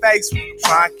where her face was.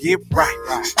 Try to get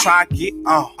right, she try to get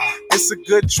on. It's a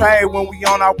good trade when we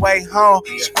on our way home.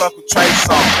 She fuck with Trey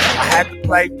Songz, I had to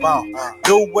play bone.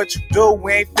 Do what you do,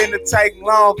 we ain't finna take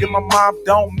long. If my mom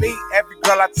don't meet every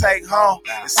girl I take home.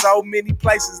 There's so many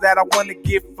places that I wanna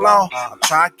get flown. I'm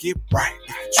trying to get right,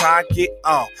 if you trying to get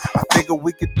on. I figure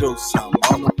we could do something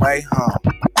on the way home.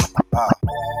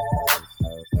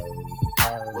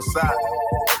 What's up?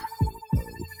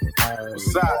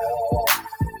 What's up?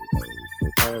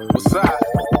 What's up?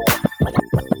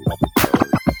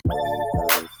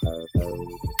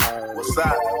 What's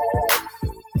up?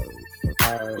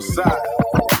 What's up? What's up?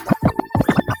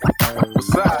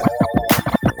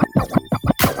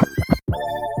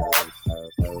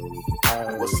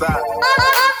 What's up?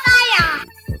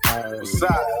 What's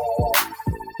up?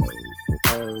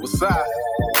 What's up?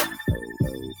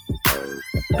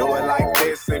 Do it like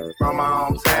this if you from my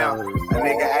hometown. A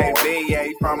nigga AB, yeah,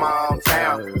 he from my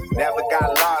hometown. Never got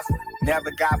lost,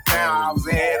 never got found. I was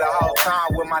in here the whole time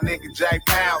with my nigga J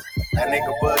Pounds. That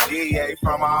nigga Boogie, yeah, he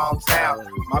from my hometown.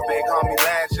 My big homie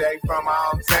Lance, yeah, he from my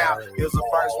hometown. He was the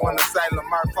first one to say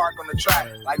Lamar Park on the track.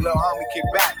 Like, little homie, kick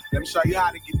back, let me show you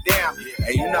how to get down.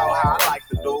 And you know how I like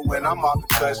to do when I'm off the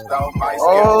cush, though. Might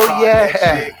Oh, yeah.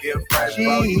 yeah. Get fresh,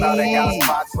 bro. You know they got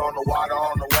spots on the water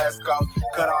on the west coast.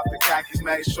 Cut off the khakis,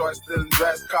 made sure it's still in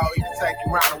dress code. He can take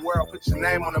you around the world, put your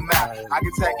name on the map. I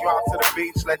can take you out to the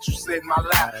beach, let you sit in my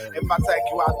lap. If I take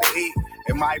you out to eat,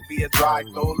 it might be a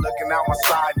drive-through. Looking out my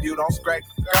side view, don't scrape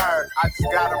the curb. I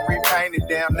just got them repainted,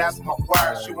 damn, that's my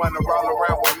word. She wanna roll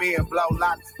around with me and blow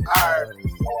lots of earth.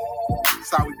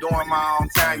 That's how we doing my own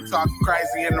town. You talking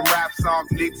crazy in the rap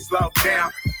songs, need to slow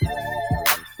down.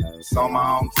 It's on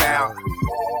my own town.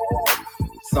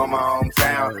 It's on my own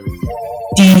town.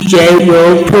 DJ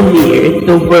World Premiere,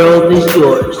 the world is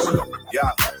yours.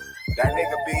 Yeah. That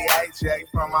nigga BHA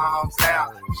from my hometown.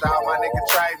 Shout out my nigga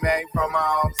Trey, man, from my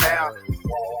hometown.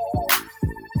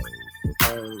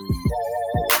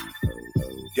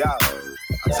 Yeah.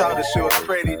 I told her she was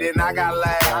pretty, then I got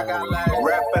laid.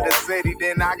 Rep for the city,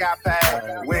 then I got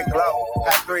paid. Went glow,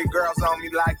 had 3 girls on me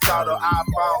like total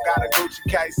iPhone. Got a Gucci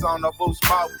case on the boost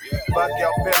smoke. Fuck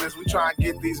your feelings, we trying to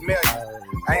get these millions.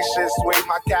 Ain't shit sweet,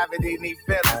 my cavity need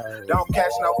fillings. Don't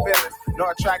catch no feelings,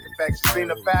 nor track infection.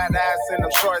 Seen a fat ass in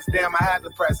them shorts, damn, I had to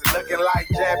press it. Looking like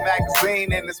Jet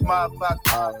Magazine in this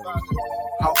motherfucker.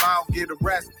 Hope I don't get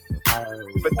arrested.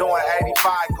 But doing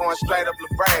 85, going straight up La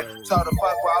Brea. Told her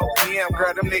fuck with OPM,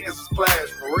 girl, them niggas is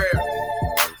players, for real.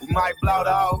 We might blow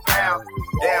the whole pound.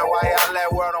 Damn, why y'all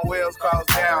let World on Wheels close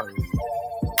down?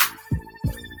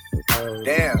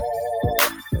 Damn.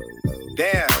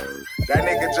 Damn. That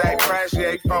nigga Jay Fresh,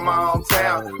 yeah, he from my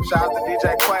hometown. Shout out to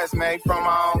DJ Quest, man, he from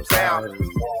my hometown.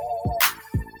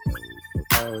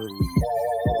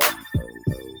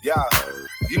 Yeah.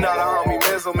 You know the homie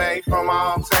Mizzle, man, he from my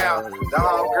hometown. The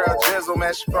homegirl Jizzle,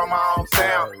 man, she from my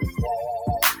hometown.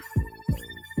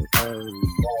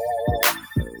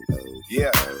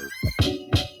 Yeah.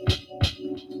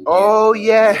 Oh,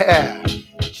 yeah.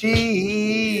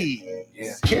 Gee.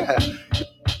 Yeah.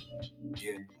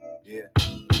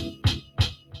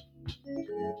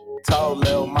 Told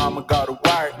Lil Mama go to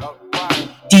work.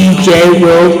 DJ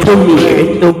World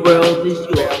Premiere, the world is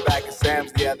yours. Back in San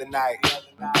dreams the other night.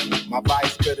 My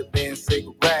vice could have been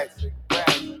cigarettes.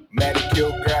 Met a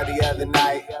cute girl the other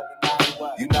night.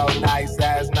 You know, nice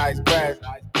ass, nice breath.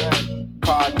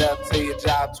 Called up to your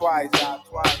job twice.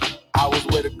 I was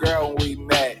with a girl when we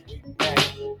met.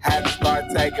 Had to start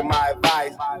taking my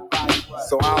advice.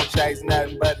 So I don't chase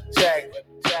nothing but a check.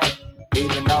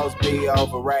 Even those be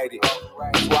overrated.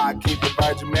 That's why I keep a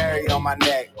Virgin Mary on my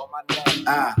neck.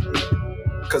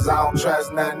 Cause I don't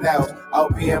trust nothing else.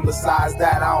 OPM besides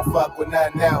that, I don't fuck with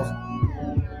nothing else.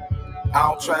 I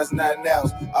don't trust nothing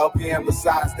else. OPM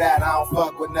besides that, I don't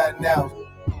fuck with nothing else.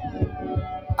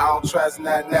 I don't trust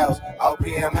nothing else.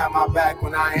 OPM had my back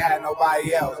when I ain't had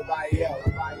nobody else.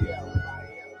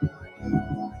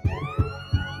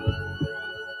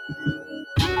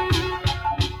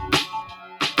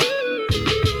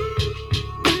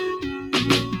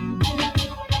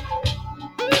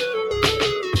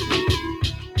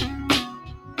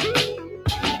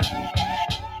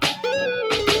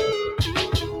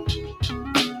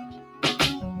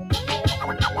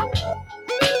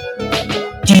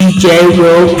 DJ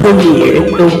World Premiere,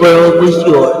 the world is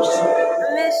yours.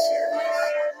 I miss you.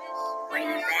 Where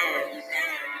you been?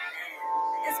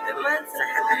 It's been months and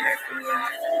I haven't heard from you.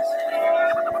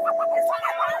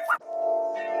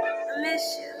 I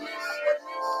miss you.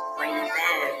 Where you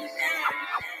been?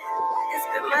 It's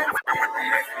been months and I haven't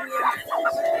heard from you.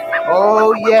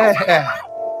 Oh yeah.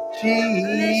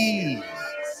 Jeez.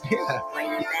 Yeah. Where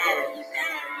you been?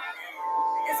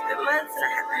 It's been months and I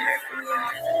haven't heard from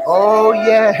you. Oh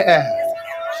yeah.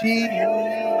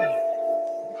 Jeez.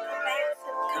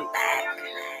 Come back.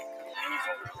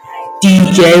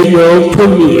 DJ World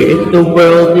Premiere, the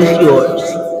world is yours.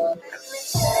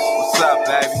 What's up,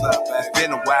 baby? It's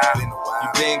been a while. You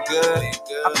been good?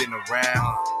 I've been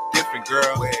around. Different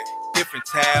girl, different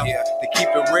town. To keep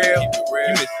it real,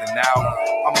 you missing out.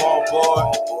 I'm on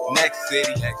board. Next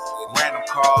city, random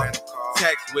call.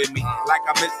 Text with me like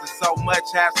I miss her so much.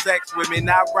 Have sex with me,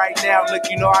 not right now. Look,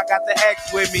 you know I got the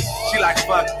ex with me. She like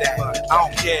fuck that. I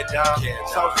don't care, dog.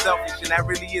 So selfish and that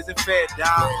really isn't fair,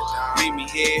 dog. Meet me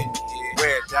here,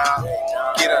 wear it down,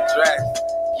 get undressed.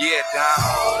 Yeah,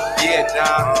 dog. Yeah,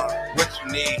 dog. What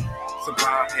you need? Some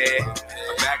brown hair,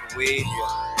 a bag of weed,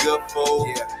 good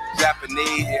food,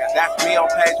 Japanese. That's me on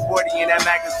page 40 in that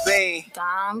magazine.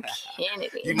 Dom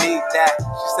Kennedy. You need that.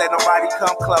 She said nobody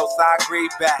come close. I agree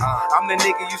back. I'm the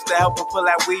nigga used to help her pull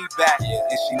that weed back,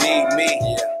 and she need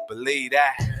me. Believe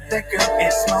that. That girl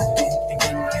is smoking, and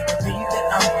can you believe that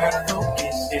I'm her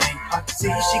focus? It ain't hard to see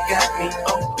she got me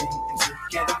open, and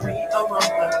together we are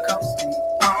roller coasting.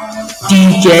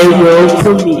 DJ World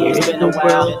Premiere, It's been a the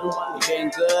while, world. we been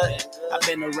good, I've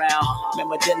been around.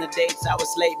 Remember dinner dates, I was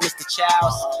late, Mr.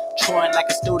 Childs. Truant like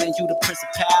a student, you the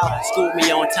principal. Schooled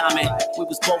me on timing, we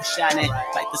was both shining.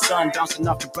 Like the sun bouncing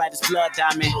off the brightest blood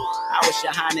diamond. I was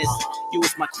your highness, you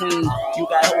was my queen. You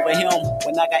got over him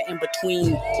when I got in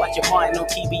between. Watching Martin on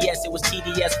TBS, it was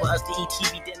TDS for us to eat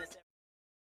TV dinners.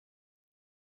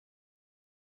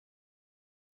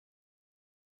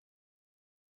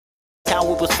 Town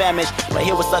we was famished, but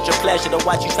it was such a pleasure to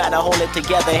watch you try to hold it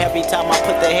together. Every time I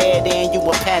put the head in, you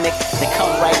would panic. They come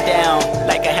right down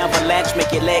like a avalanche, make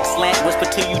your legs slant. Whisper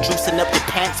to you, juicing up your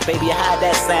pants, baby. How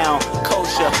that sound?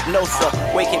 Kosher, no sir,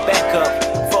 wake it back up.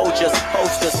 Folgers,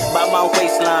 posters by my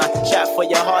waistline. Shot for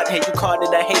your heart, hey, you called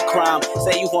it a hate crime.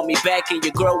 Say you want me back and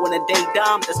your girl wanna date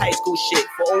dime. That's high school shit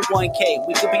for 01K.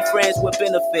 We could be friends with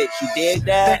benefits. You dig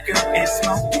that? That girl is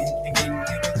smoking, and can you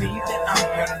believe that I'm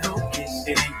her focus?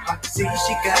 It ain't hard to see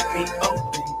she got me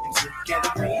open, and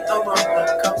together we are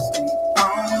roller coasting.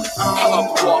 I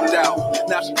walked out,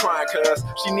 now she crying cause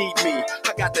she need me.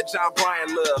 I got that John Bryan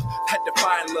love, that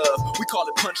divine love. We call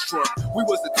it punch drunk. We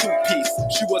was the two-piece,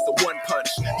 she was the one punch.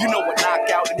 You know what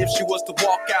knockout, and if she was to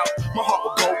walk out, my heart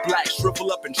would go black,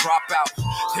 shrivel up and drop out.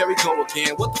 There we go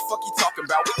again, what the fuck you talking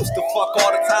about? We used to fuck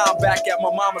all the time back at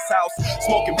my mama's house,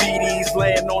 smoking BDs,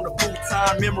 laying on the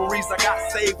futon. Memories I got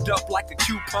saved up like a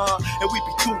coupon, and we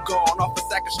be too gone off a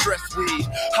sack of stress weed.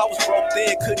 I was broke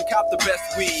then, couldn't cop the best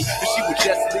weed, and she would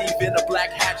just leave in a black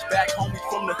hatchback. Homies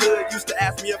from the hood used to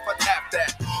ask me if I tapped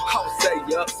that. I would say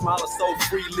yup, smiling so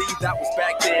freely. That was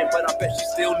back then, but I bet she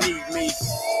still need me.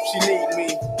 She need me,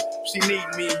 she need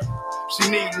me, she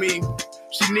need me,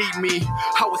 she need me.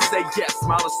 I would say yes,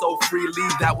 smiling so freely.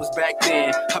 That was back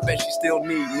then, I bet she still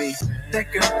need me.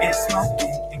 That girl is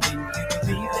smoking, and can you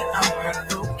believe that I'm her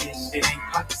focus? It ain't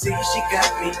hard to see she got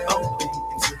me open,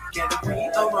 and together we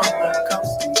are roller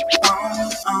coasting.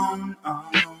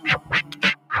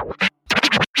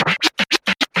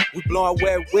 We blowing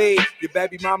wet weed, you Your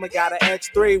baby mama got an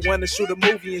X3, wanna shoot a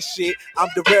movie and shit. I'm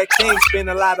directing, spend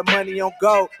a lot of money on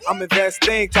gold. I'm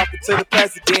investing, talking to the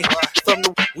president. From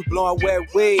the we blowing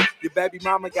wet weed. Your baby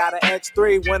mama got an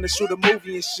X3, wanna shoot a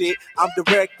movie and shit. I'm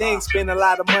directing, spend a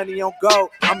lot of money on gold.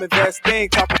 I'm investing,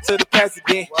 talking to the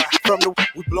president. From the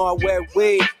we blowing wet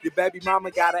weed. Your baby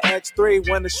mama got an X3,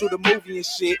 wanna shoot a movie and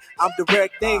shit. I'm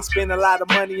directing, spend a lot of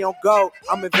money on gold.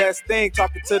 I'm investing,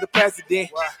 talking to the president.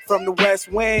 From the West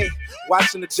Wing,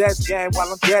 watching the Jets game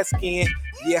while I'm jet skiing.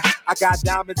 Yeah, I got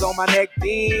diamonds on my neck,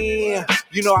 then.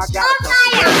 You know I got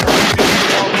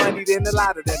more money than a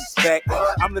lot of them expect.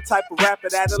 I'm the type of rapper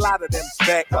that a lot of them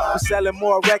expect. I'm selling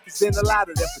more records than a lot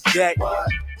of them project.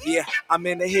 Yeah, I'm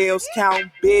in the hills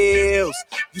counting bills.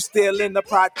 You still in the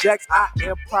projects? I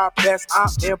am progress. I'm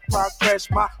in progress.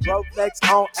 My Rolex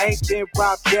on ain't been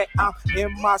robbed yet. I'm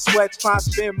in my sweats trying to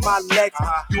spin my legs.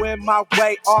 You in my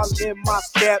way, all in my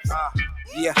steps.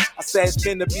 Yeah, I said it's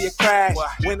finna be a crash.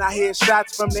 When I hear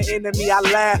shots from the enemy, I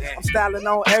laugh. I'm styling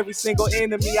on every single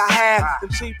enemy I have. Them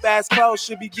cheap ass clothes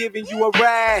should be giving you a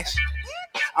rash.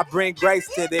 I bring grace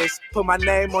to this. Put my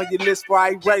name on your list before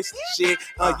I erase the shit.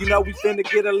 You know we finna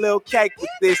get a little cake with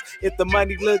this. If the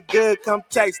money look good, come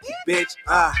taste it, bitch.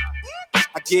 I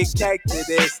get cake to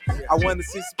this. I wanna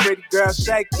see some pretty girls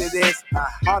shake to this.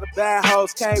 All the bad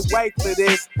hoes can't wait for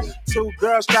this. 2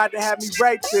 girls tried to have me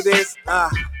rape to this.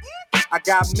 I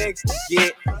got mixed to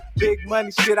get. Big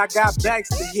money shit, I got banks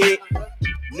to hit.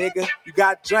 Nigga, you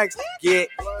got drinks to get.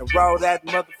 And roll that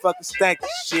motherfucking stanky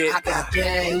shit. I got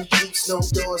bang, Jeeps, no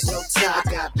doors, no top.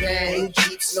 I got bang,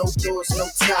 Jeeps, no doors, no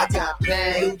top. I got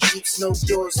bang, Jeeps, no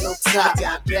doors, no top. I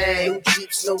got bang,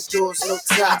 Jeeps, no doors, no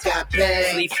top. I got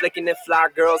bang. Flea flicking and fly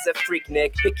girls at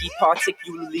Freaknik. Picky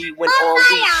particularly when on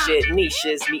weak shit.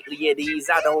 Niches, neatly at ease,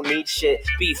 I don't need shit.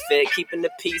 Be fit, keeping the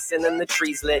peace and then the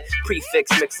trees lit.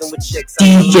 Prefix mixing with chicks.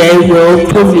 DJ World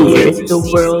Premiere, the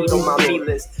world on my me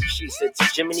list. She said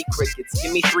to Jiminy Crickets,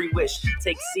 give me 3 wish.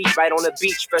 Take seat right on the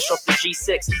beach, fresh off the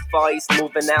G6. Far East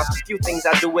moving out. Few things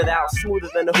I do without. Smoother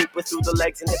than a hooper through the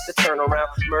legs and hit the turnaround.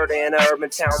 Murder in an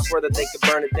urban town, swear that they could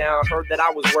burn it down. Heard that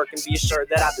I was working, be assured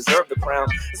that I deserve the crown.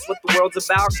 That's what the world's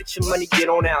about. Get your money, get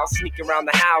on out. Sneak around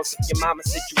the house. If your mama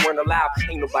said you weren't allowed,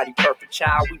 ain't nobody perfect,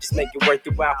 child. We just make it work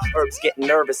throughout. Herbs getting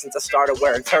nervous since I started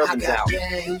wearing turbans out.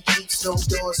 Bang, Jeeps, no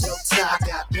doors, no top. I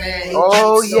got bang.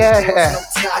 Oh Jeeps, yeah. No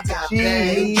doors, no top. I got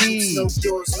bang. Jeeps, no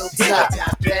doors, no top. I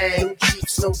got bang.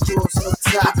 Jeeps, no doors, no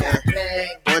top. I got bang.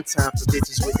 One time for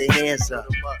bitches with their hands up.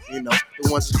 You know,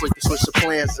 the ones who quick to switch the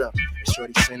plans up. And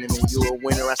shorty sending me, you a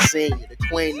winner, I seen you. The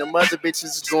queen, them other bitches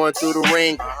is going through the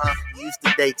ring. Used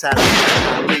to date Tyler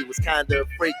Ali, was kinda a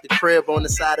freak. The crib on the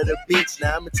side of the beach.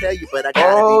 Now I'ma tell you, but I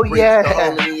gotta be brief. The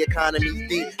hole in the economy's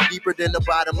deep, deeper than the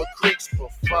bottom of creeks. But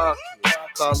fuck you,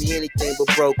 call me anything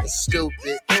but broke and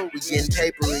stupid. We getting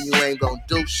paper and you ain't gon'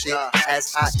 do shit.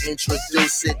 As I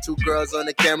introduce it, 2 girls on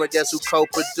the camera, guess who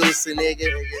co-producing, nigga?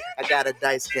 I got a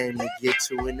dice game to get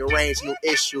to. In the range, new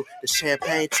issue. The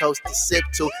champagne toast to sip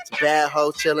to. Some bad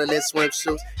hoes chillin' in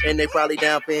swimsuits. And they probably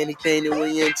down for anything that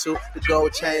we into. The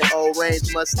gold chain, old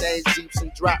range, Mustangs, Jeeps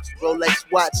and drops. Rolex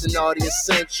watch and all the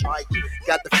essential.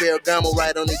 Got the Ferragamo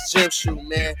right on the gym shoe,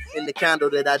 man. In the condo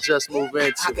that I just moved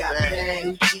into. I got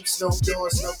bang, Jeeps, no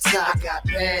doors, no top. I got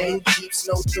bang, Jeeps,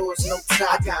 no doors, no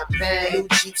top. I got bang,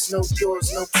 Jeeps, no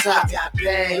doors, no top. I got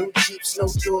bang, Jeeps, no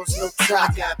doors, no top.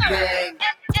 I got bang.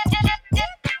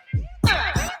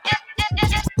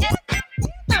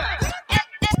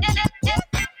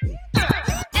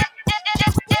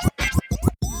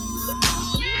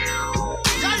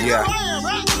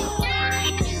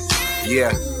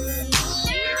 Yeah.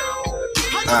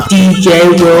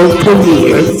 DJ World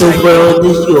Premiere, the world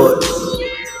is yours.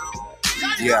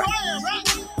 Yeah.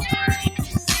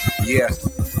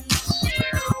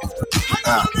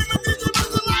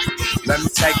 Let me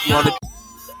take you on the.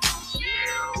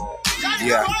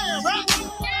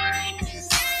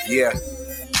 Yeah.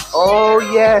 Oh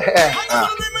yeah.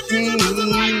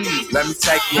 Let me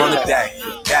take you on a day.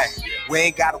 We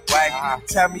ain't gotta wait.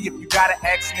 Tell me if you got an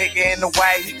ex nigga in the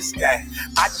way, he can stay.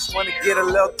 I just wanna get a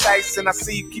little taste, and I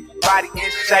see you keep your body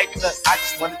in shape. Look, I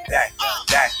just wanna day.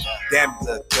 Damn, you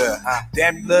look good.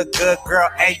 Damn, you look good, girl,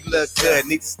 and you look good.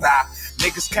 Need to stop.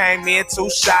 Niggas came in 2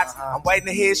 shots. I'm waiting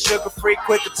to hit sugar free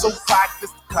quicker 2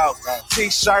 pockets. coast.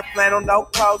 T-shirt, flannel, no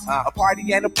coats. A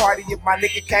party ain't a party if my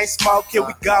nigga can't smoke. Here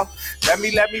we go. Let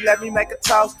me make a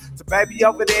toast to baby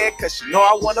over there, cause you know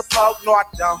I wanna poke. No, I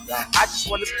don't. I just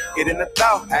wanna get in the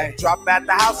dough. Drop at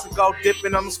the house and go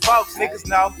dipping on the spokes. Niggas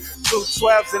know 2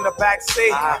 12s in the back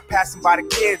seat. Passing by the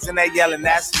kids and they yelling,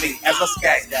 that's me as I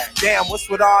skate. Damn, what's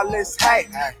with all this hate?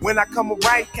 When I come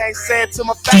around, can't say it to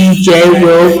my face. DJ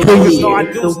Will Niggas know I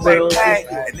do the stay world paid,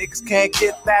 and niggas can't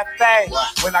get that fade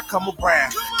when I come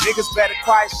around. Niggas better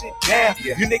quiet shit down.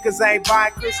 You niggas ain't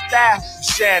buying Cristal, you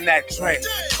sharing that drink.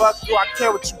 Fuck you, I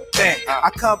care what you think. I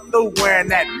come through wearing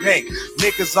that pink.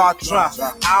 Niggas all drunk.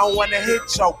 I don't wanna hit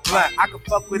your blunt. I can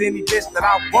fuck with any bitch that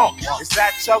I want. Is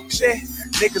that your chick?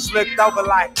 Niggas looked over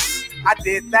like, I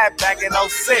did that back in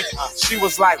 06. She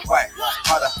was like, wait,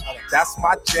 hold up, that's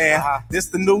my jam. This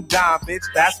the new Don, bitch,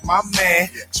 that's my man.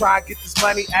 Try and get this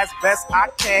money as best I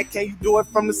can. Can you do it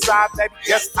from the side, baby?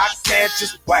 Yes, I can.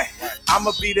 Just wait,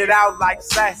 I'ma beat it out like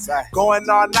say. Going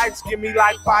all night, give me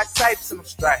like 5 tapes and I'm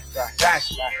straight.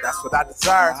 That's what I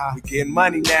deserve. We getting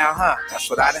money now, huh? That's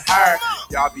what I done heard.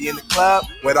 Y'all be in the club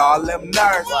with all them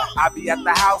nerds. I be at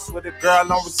the house with a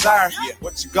girl on reserve.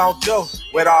 What you gon' do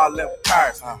with all them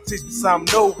curves? Teach me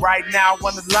something new right now. I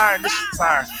wanna learn this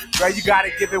turn. Girl, you gotta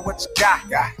give it what you got.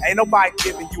 Ain't nobody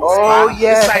giving you a spot.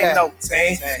 This ain't no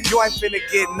team. You ain't finna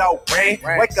get no ring.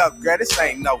 Wake up, girl, this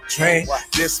ain't no dream.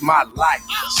 This my life.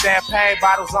 Champagne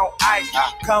bottles on ice.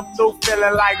 Come through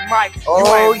feeling like Mike. You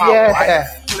ain't my wife.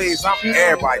 Please, I'm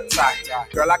everybody type.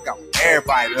 Girl, I got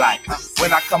everybody like.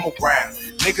 When I come around,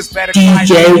 niggas better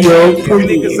DJ Will you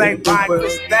niggas ain't buying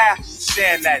Cristal,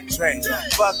 sharing that drink.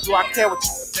 Fuck, do I care what you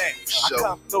think? I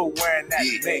come through wearing that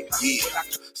thing.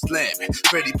 Slamming,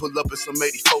 Freddy pull up in some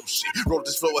 84 shit. Roll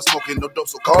this floor, I smoking no dope,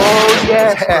 so come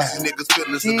These niggas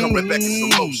feelings will come right back in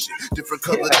some motion. Different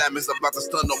color diamonds, I'm about to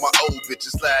stun on my old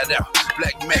bitches. Slide out,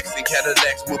 Black Max and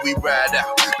Cadillacs when we ride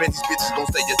out. Bet these bitches gon'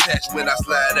 stay attached when I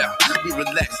slide out. We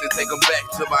relax and take them back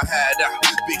to my hideout.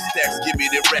 Big stacks, give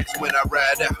me the racks when I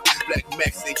ride out. Black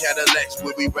Max and Cadillacs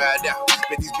when we ride out.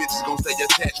 Bet these bitches gon' stay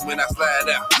attached when I slide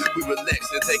out. We relax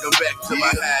and take them back to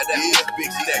my hideout. Big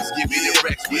stacks, give me the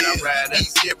racks when I ride out.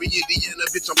 Every Indiana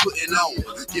bitch I'm putting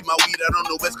on. Get my weed out on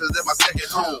the west cause that's my second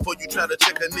home. Before you try to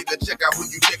check a nigga, check out who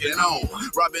you checking on.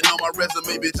 Robbing on my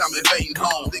resume, bitch, I'm invading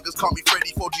home. Niggas call me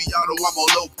Freddy Forgiato, I'm on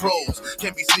low pros.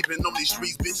 Can't be sleeping on these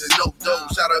streets, bitches, no dough.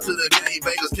 Shout out to the gang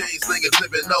bangers, cane slingers,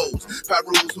 flipping nose.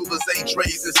 Pyrus, Hoovers, 8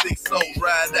 trays, and 6 souls.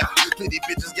 Ride out. Plenty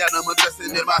bitches got them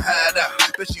undressing in my hideout.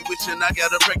 Bet she wishing I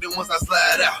got her pregnant once I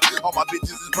slide out. All my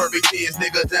bitches is perfect kids,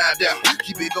 nigga, dined out.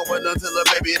 Keep it going until a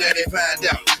baby daddy find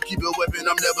out. Keep it weapon,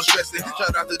 I'm never stressing.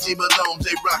 Shout out to G Malone,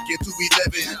 J Rock, and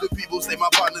 211. The people say my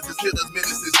partners is killers,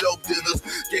 menaces, dope dealers.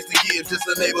 Gangsta Gibbs, just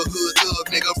a neighborhood thug,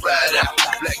 nigga, fried out.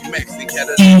 Black Max and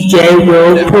Cadillac. DJ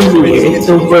Will Premier,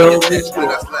 the world is when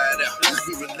I slide out.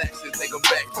 We relax and take them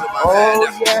back to my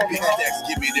hideout. Big stacks,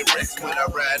 give me the racks when I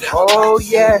ride out. Oh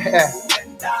yeah.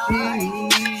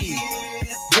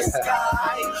 Let's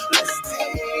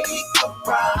take a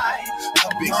ride.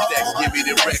 Big stacks, give me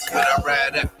the racks when I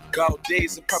ride out. Gold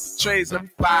D's and purple trees, let me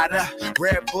find her.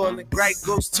 Red Bull and Grey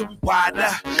Goose too wider.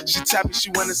 She tell me she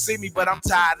wanna see me, but I'm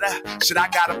tired of. Shit, I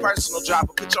got a personal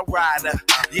driver, put your rider.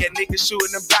 Yeah, niggas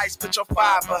shooting them dice, put your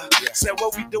fiver. Said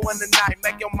what we doing tonight,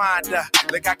 make your mind up.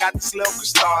 Look, I got this little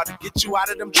crystal to get you out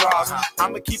of them drawers.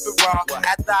 I'ma keep it raw.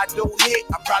 After I do hit,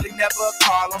 I probably never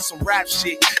call on some rap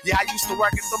shit. Yeah, I used to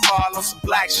work at the mall on some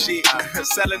black shit.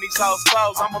 Selling these hoes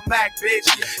clothes, I'm a Mac bitch.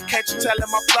 Can't you tell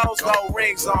my flows, gold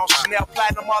rings on. Chanel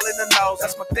platinum all in the nose,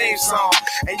 that's my theme song.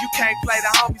 And you can't play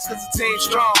the homies cause the team's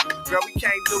strong. Girl, we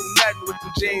can't do nothing with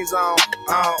them jeans on.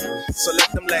 So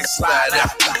let them legs slide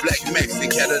out. Black Max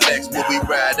and Cadillacs when we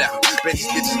ride out. Bet these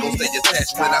bitches gon' stay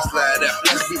attached when I slide out.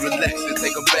 We relax and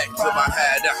take them back to my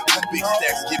hideout. Big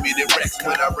stacks, give me the racks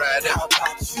when I ride out.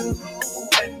 You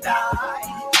and I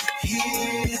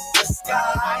hit the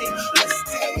sky. Let's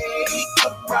take a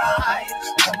ride.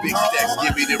 Big stacks,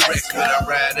 give me the racks when I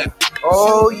ride out.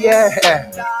 Oh yeah.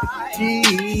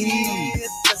 Hit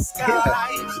the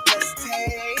sky. Let's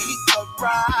take a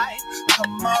ride.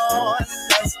 Come on,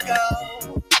 let's go.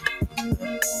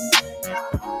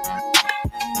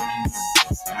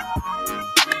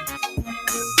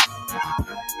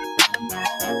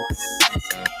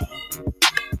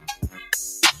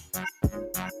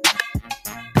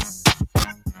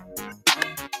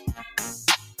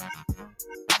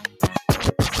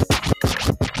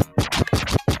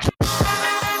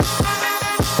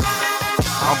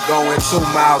 I'm going 2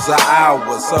 miles an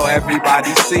hour, so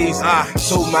everybody sees me.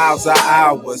 2 miles an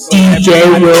hour, so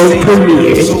DJ World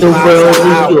Premiere, the world is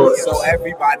yours. So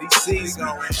everybody sees me.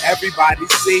 Everybody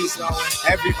sees me.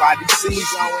 Everybody sees me.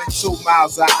 2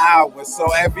 miles an hour, so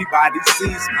everybody sees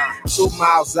me. 2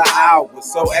 miles an hour,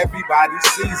 so everybody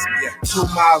sees me. 2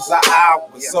 miles an hour,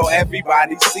 so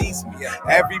everybody sees me.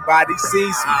 Everybody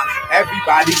sees me.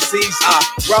 Everybody sees me.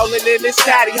 Rolling in this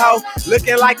caddy ho,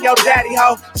 looking like your daddy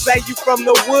ho. Say you from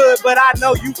the wood, but I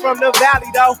know you from the valley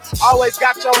though. Always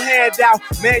got your hand out,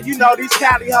 man. You know these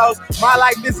Cali hoes. My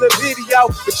life is a video,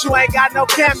 but you ain't got no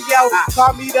cameo.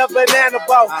 Call me the banana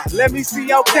boat. Let me see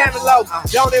your cantaloupe.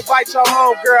 Don't invite your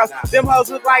homegirls. Them hoes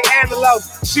look like antelopes.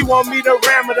 She want me to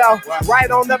ram her though.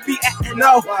 Right on the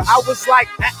piano. I was like,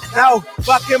 no,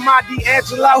 fucking my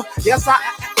D'Angelo. Yes, I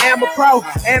am a pro,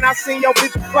 and I seen your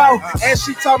bitch before, and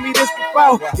she told me this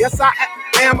before. Yes, I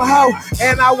am a hoe,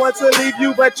 and I want to leave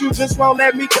you, but you just won't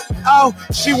let me go. Oh,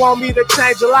 she want me to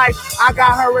change her life. I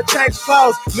got her a change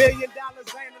clothes. $1 million ain't a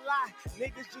lie.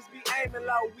 Niggas just be aiming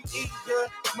low. We eat good,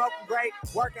 smoking great,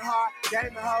 working hard,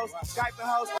 gaming hoes, Skyping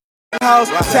hoes. Hoes,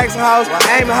 texting hoes,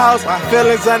 aiming hoes,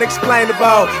 feelings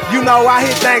unexplainable. You know I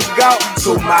hear things go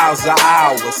 2 miles an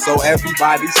hour, so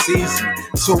everybody sees me.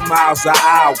 2 miles an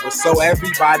hour, so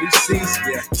everybody sees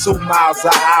me. 2 miles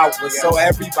an hour, so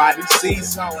everybody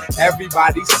sees me.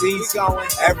 Everybody sees me.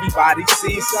 Everybody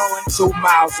sees me. 2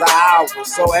 miles an hour,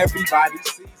 so everybody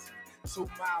sees me. 2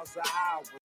 miles an hour.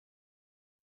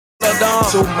 2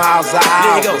 miles an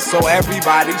hour, so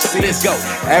everybody sees.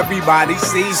 Everybody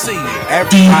sees.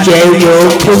 Everybody sees.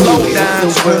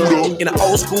 In an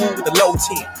old school with a low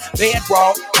 10. Bad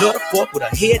raw, love the fuck with a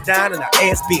head down and her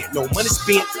ass bent. No money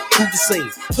spent, prove the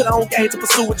scene. Put on game to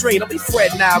pursue a dream. Don't be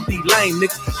fretting now, be lame,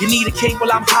 niggas. You need a king,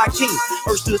 well I'm high king.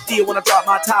 Earth stood still when I drop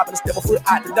my top and I step a foot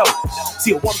out the door.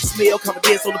 See a woman smell, come and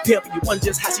dance on the pimp, and you wonder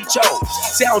just how she chose.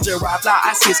 See, I don't just ride fly,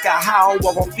 I sit sky high, I don't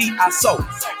walk on feet, I soul.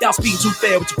 Y'all speeding too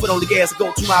fast, but you put on the gas and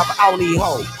go 2 miles per hour, need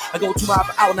home. I go 2 miles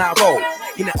per hour, now I roll.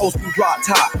 In that old school drop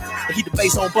top. I keep the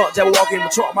bass on bump, just walk in the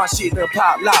trunk, my shit in the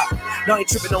pop lock. No, I ain't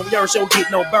tripping on yours, she don't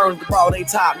get no burn, the broad ain't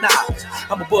top notch.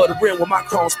 I'm above the rim with my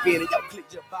chrome spinning, yo,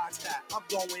 click your box now. I'm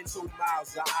going 2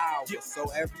 miles an hour, so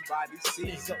everybody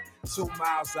sees. 2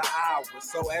 miles an hour,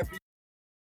 so every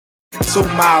 2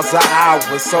 miles an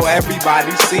hour, so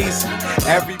everybody sees me.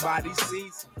 Everybody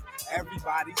sees me.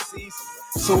 Everybody sees me.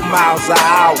 2 miles an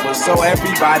hour, so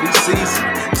everybody sees me.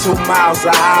 2 miles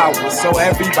an hour, so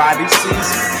everybody sees me.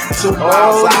 2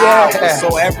 miles an hour,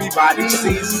 so everybody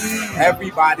sees me.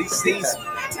 Everybody sees me.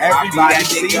 Everybody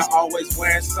sees. Always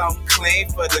wearing something clean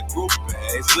for the group.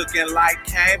 It's looking like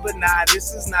Kane, but nah,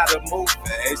 this is not a movie.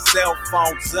 Cell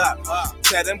phones up.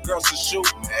 Tell them girls to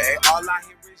shoot me. All I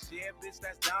hear is, yeah, bitch,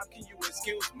 that's down. Can you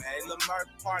excuse me? Lamert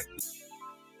Park.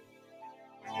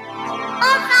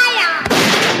 On fire!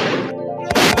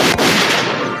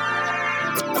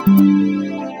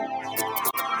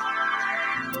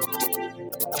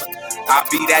 I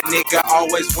be that nigga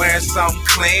always wearing something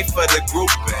clean for the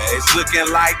group. It's looking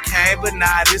like Kane, but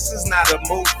nah, this is not a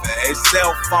movie.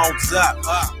 Cell phones up.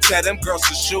 Tell them girls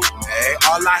to shoot me.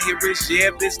 All I hear is,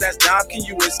 yeah, bitch, that's down. Can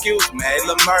you excuse me?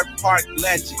 Lamert Park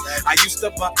legend. I used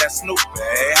to bump that Snoop.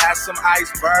 Had some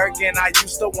iceberg, and I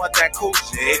used to want that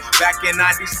coochie. Back in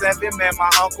 97, man,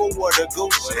 my uncle wore the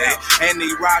Gucci. And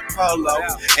he rock polo,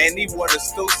 and he wore the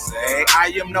Stussy.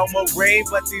 I am no Marine,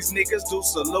 but these niggas do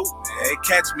salute me.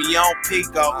 Catch me on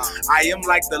Pico. I am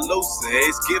like the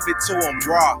Lucy's, give it to them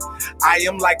raw. I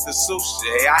am like the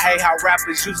sushi. I hate how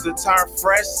rappers used to turn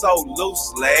fresh so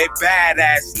loosely.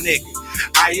 Badass nigga.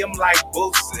 I am like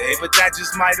Boosie, but that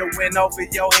just might have went over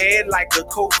your head like a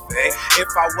koofy.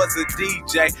 If I was a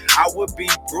DJ, I would be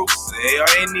Brucey or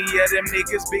any of them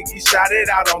niggas Biggie shot it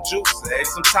out on Juicy.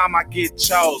 Sometimes I get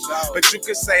chose, but you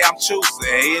could say I'm choosy.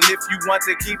 And if you want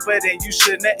to keep it, then you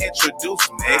shouldn't have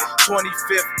introduced me.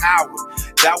 25th hour,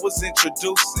 that was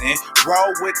introducing.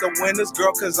 Roll with the winners,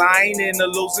 girl, cause I ain't in the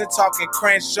losing. Talking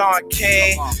Crenshaw and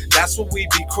King, that's what we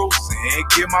be cruising.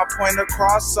 Get my point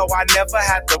across, so I never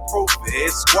had to prove it.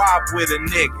 Squab with a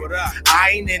nigga,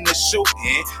 I ain't in the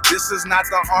shooting. This is not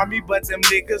the army, but them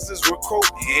niggas is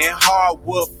recruiting.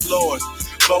 Hardwood floors,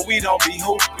 but we don't be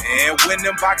hooping. When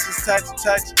them boxes touch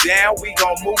down, we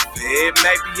gon' move it.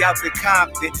 Maybe out the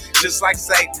Compton, just like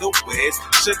St. Louis.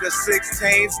 Sugar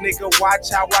 16s, nigga,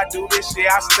 watch how I do this.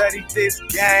 Yeah, I studied this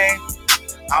game.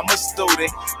 I'm a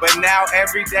student, but now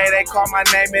every day they call my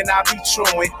name and I be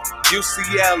truant.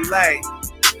 UCLA,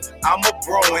 I'm a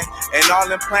Bruin, and all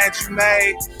them plans you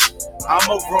made, I'm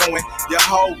a ruin. Your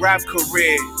whole rap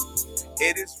career,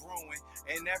 it is ruined.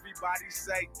 And everybody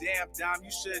say, damn, Dom,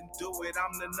 you shouldn't do it.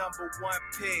 I'm the #1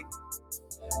 pick.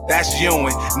 That's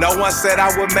Ewing. No one said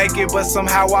I would make it, but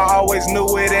somehow I always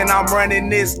knew it, and I'm running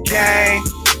this game.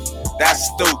 That's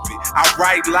stupid. I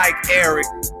write like Eric.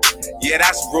 Yeah,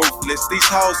 that's ruthless. These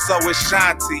hoes so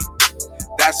Ashanti.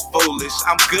 That's foolish.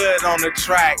 I'm good on the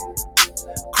track.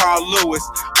 Carl Lewis.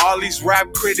 All these rap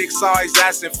critics always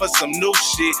asking for some new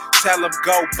shit. Tell them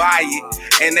go buy it,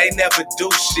 and they never do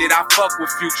shit. I fuck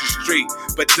with Future Street,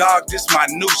 but dog, this my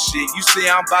new shit. You see,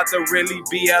 I'm about to really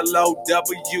BLOW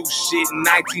shit in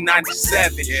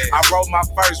 1997. I wrote my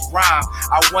first rhyme.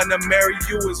 I wanna marry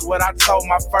you is what I told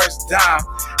my first dime.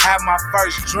 Had my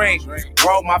first drink,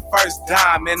 rolled my first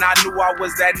dime, and I knew I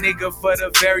was that nigga for the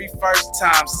very first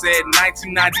time. Said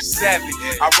 1997.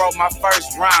 I wrote my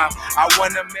first rhyme. I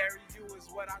wanna marry you is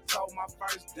what I told my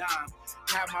first dime.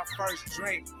 Had my first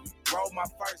drink, rolled my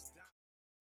first dime.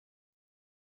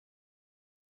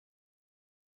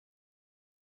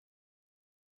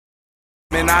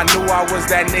 And I knew I was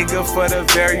that nigga for the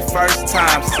very first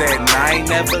time. Said, nah, I ain't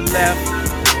never left.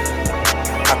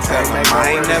 I tell him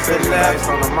I ain't never left.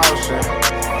 On emotion.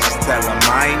 Just tell him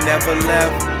I ain't never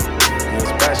left. The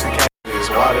special case is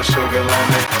water, sugar,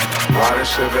 lemon. Water,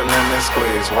 sugar, lemon,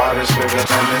 squeeze. Water, sugar,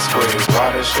 lemon, squeeze.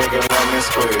 Water, sugar, lemon,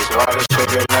 squeeze. Water,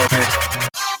 sugar, lemon.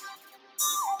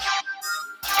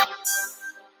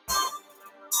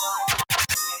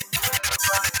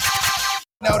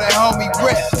 Know that homie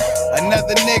Rip.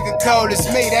 Another nigga cold as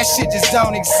me, that shit just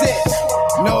don't exist.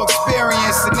 No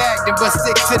experience in acting, but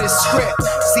stick to the script.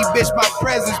 See, bitch, my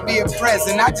presence be a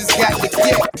present, I just got the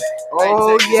gift.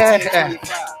 Oh, yeah.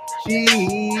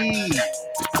 Gee.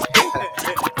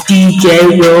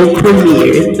 DJ World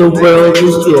Premiere, the world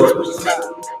is yours.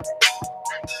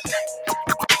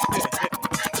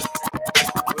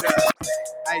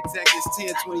 I take this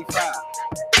 1025.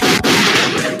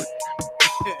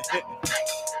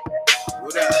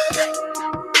 What up?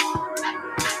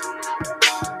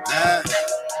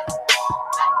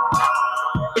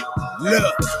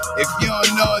 Look, if you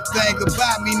don't know a thing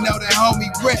about me, know that homie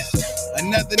Rip.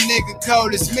 Another nigga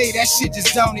cold as me, that shit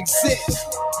just don't exist.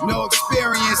 No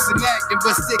experience in acting,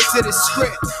 but stick to the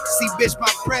script. See, bitch,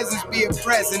 my presence be a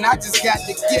present, I just got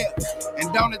the gift.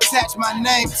 And don't attach my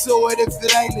name to it if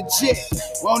it ain't legit.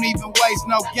 Won't even waste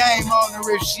no game on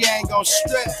her if she ain't gon'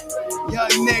 strip. Young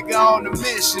nigga on the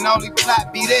mission, only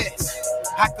plot be this.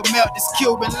 I can melt this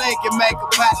Cuban link and make a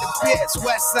pot of bits.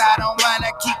 West side online,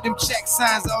 I keep them check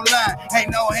signs online.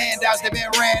 Ain't no handouts, they been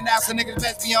ran out, so niggas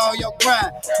best be on your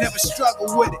grind. Never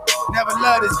struggle with it, never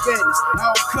love this business, I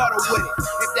don't cuddle with it.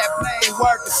 If that plane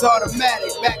work, it's automatic,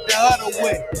 back to huddle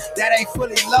with it. That ain't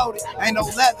fully loaded, ain't no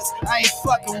leathers, I ain't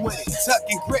fucking with it. Tuck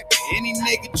and grip it, any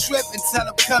nigga trippin', tell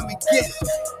him come and get it.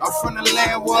 I'm from the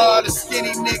land where all the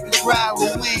skinny niggas ride,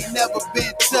 where we ain't never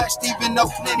been touched, even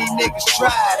though plenty niggas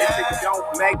tried. If it don't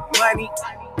make money,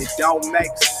 it don't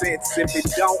make sense. If it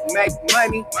don't make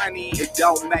money, it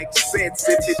don't make sense.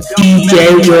 If it don't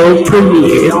DJ World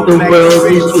Premiere, the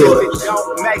world is yours. If it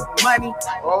don't make money, it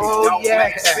don't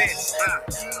make sense.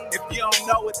 If you don't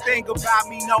know a thing about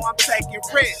me, know I'm taking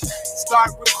risks.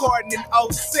 Start recording in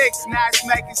 06, now it's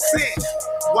making sense.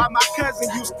 Why my cousin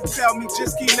used to tell me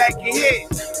just keep making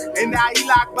hits, and now he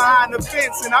locked behind the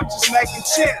fence and I'm just making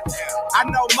chips. I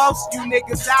know most of you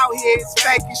niggas out here is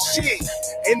faking shit,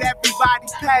 and everybody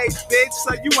pays, bitch,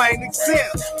 so you ain't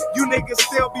exempt. You niggas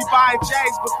still be buying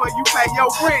J's before you pay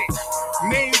your rent.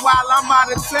 Meanwhile, I'm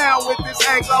out of town with this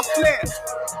Anglo flip,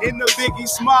 in the Biggie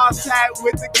Smalls hat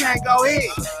with the Kango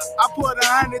hit. I put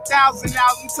 100,000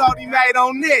 out and told he made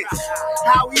on this.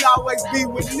 How he always be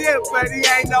with Nip, but he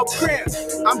ain't no crib.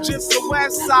 I'm just a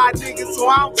West Side nigga, so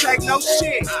I don't take no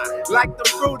shit. Like the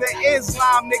fruit of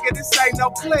Islam, nigga, this ain't no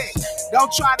click.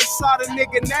 Don't try to start a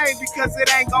nigga name because it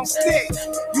ain't gon' stick.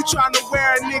 You tryna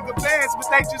wear a nigga bands, but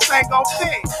they just ain't gon'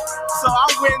 fit. So I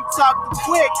went and talked to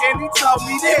Quick, and he told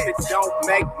me this. If it don't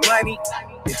make money,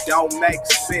 it don't make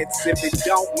sense. If it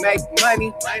don't make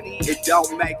money, it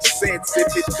don't make sense.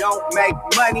 If it don't make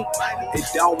money, it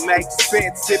don't make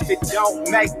sense. If it don't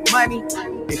make money,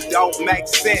 it don't make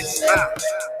sense.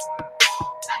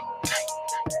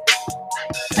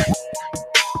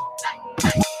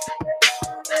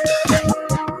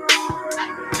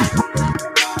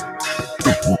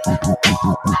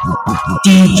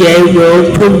 DJ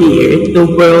World Premiere, the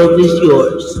world is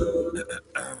yours.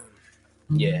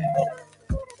 Yeah.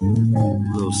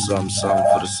 Little something, something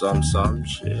for the something, something.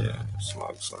 Shit.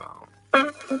 Smoke some.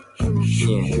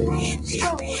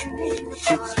 Yeah.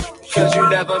 Cause you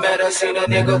never met or seen a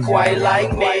nigga quite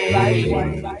like me.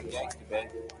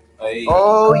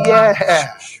 Oh,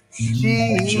 yeah.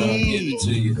 Gee.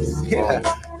 Yeah.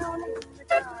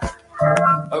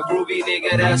 A groovy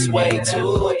nigga that's way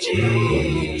too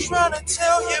G. Tryna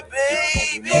tell you,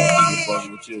 baby.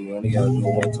 With you, you only gotta do it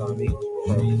one time each.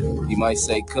 He might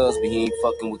say cuz, but he ain't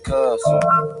fucking with cuz.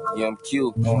 Yeah, I'm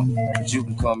cute, but you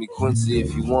can call me Quincy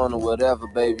if you want or whatever,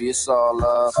 baby. It's all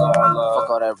love. Fuck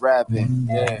all that rapping.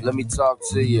 Yeah, let me talk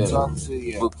to you.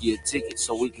 Book you a ticket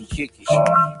so we can kick it.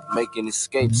 Make an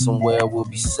escape somewhere we'll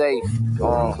be safe.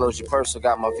 Close your purse, I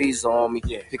got my visa on me.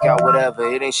 Pick out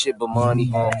whatever, it ain't shit but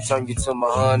money. Turn you to my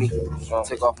honey.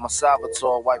 Take off my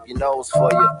Salvatore, wipe your nose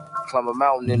for you. Climb a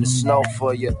mountain in the snow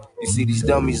for you. You see these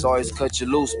dummies always cut you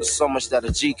loose, but so much that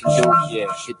a G can do. Yeah,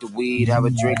 hit the weed, have a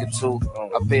drink or two.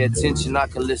 I pay attention, I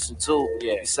can listen too.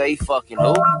 Yeah, you say fucking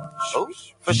who? Who?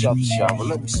 Fresh out the shower,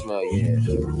 let me smell you.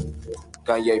 Yeah.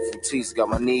 Kanye from Tees got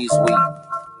my knees weak.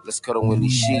 Let's cuddle in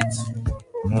these sheets.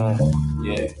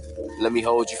 Yeah. Let me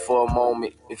hold you for a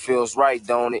moment. It feels right,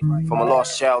 don't it? From a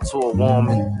lost child to a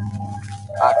woman.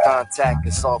 Eye contact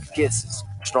and soft kisses.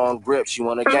 Strong grips, you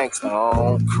want a gangster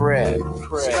on crib.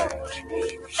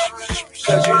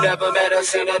 Cause you never met or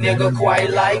seen a nigga quite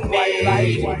like me.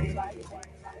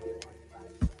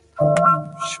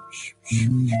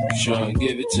 Tryna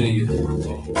give it to you.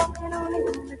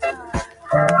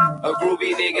 A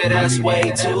groovy nigga that's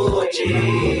way too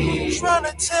G.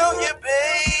 Tryna tell you,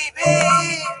 baby.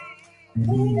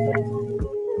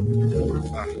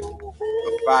 A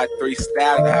 5'3"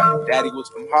 stallion. Daddy was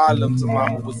from Harlem, so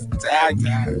mama was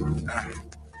Italian.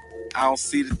 I don't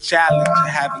see the challenge of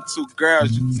having two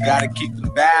girls. You just gotta keep them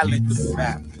balanced.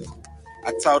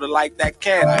 I told her like that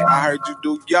cat. I heard you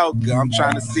do yoga. I'm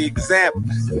trying to see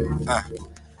examples.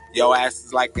 Your ass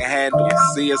is like a handle. You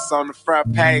see us on the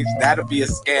front page, that'll be a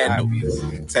scandal.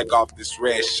 Take off this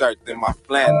red shirt, then my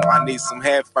flannel. I need some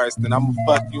head first, then I'ma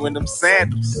fuck you in them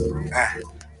sandals.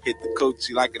 Hit the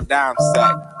coochie like a dime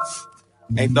sack.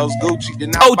 Ain't those Gucci,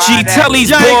 then I OG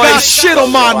Telly's boys, shit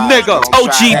on my nigga.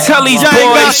 OG Telly's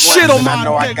boys, shit on my nigga. I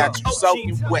know I got you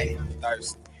soaking wet.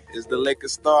 Thirsty. Is the liquor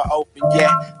store open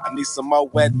yet? I need some more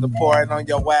wet to pour it on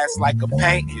your ass like a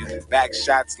painting. Back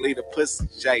shots leave the pussy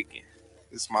shaking.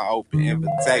 It's my open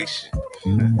invitation.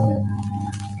 In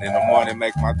the morning,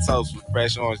 make my toast with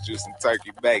fresh orange juice and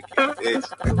turkey bacon.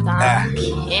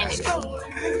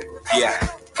 Yeah.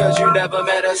 Cause you never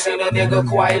met or seen a nigga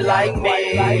quite like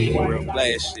me. Real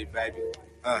player shit, baby.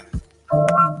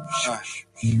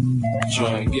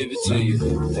 Tryna give it to you.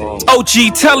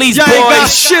 OG Telly's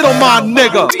boys, shit on my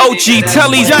nigga. OG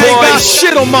Telly's boys,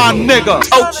 shit on my nigga.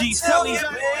 OG Telly's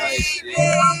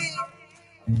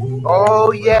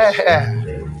Oh yeah.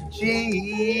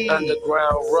 Gee.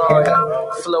 Underground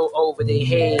raw, flow over their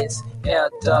heads, air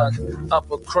duct,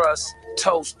 upper crust,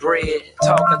 toast bread.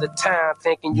 Talk of the time,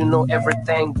 thinking you know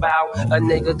everything about a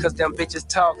nigga, cause them bitches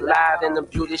talk live in the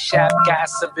beauty shop.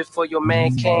 Gossip before your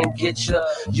man came get ya.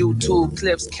 YouTube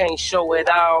clips can't show it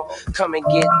all. Come and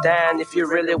get down if you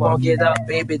really won't get up,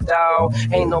 baby doll.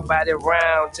 Ain't nobody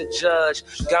around to judge.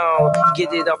 Gone,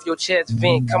 get it off your chest,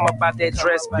 vent. Come up out that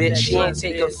dress, bitch. She ain't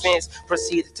take offense.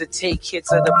 Proceeded to take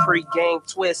hits of the pre-game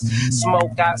twist.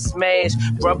 Smoke out, smash,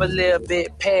 rub a little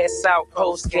bit, pass out,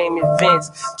 post-game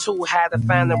events. Too high to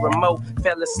find the remote.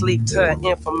 Fell asleep to an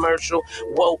infomercial.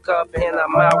 Woke up and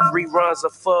I'm out. Reruns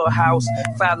of Full House.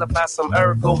 Followed by some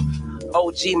Urkel.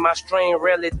 OG, my strain,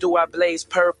 rarely do I blaze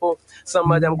purple.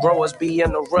 Some of them growers be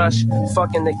in a rush,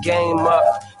 fucking the game up.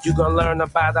 You gon' learn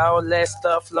about all that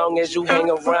stuff long as you hang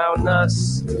around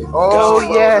us. Oh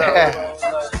yeah.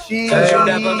 Cause you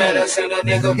never met or seen a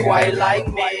nigga quite like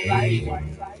me.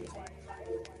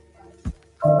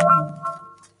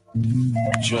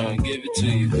 Tryna give it to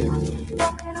you.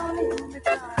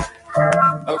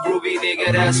 A groovy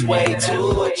nigga that's way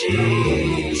too G.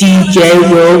 DJ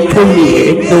World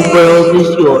Premiere, the world is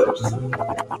yours.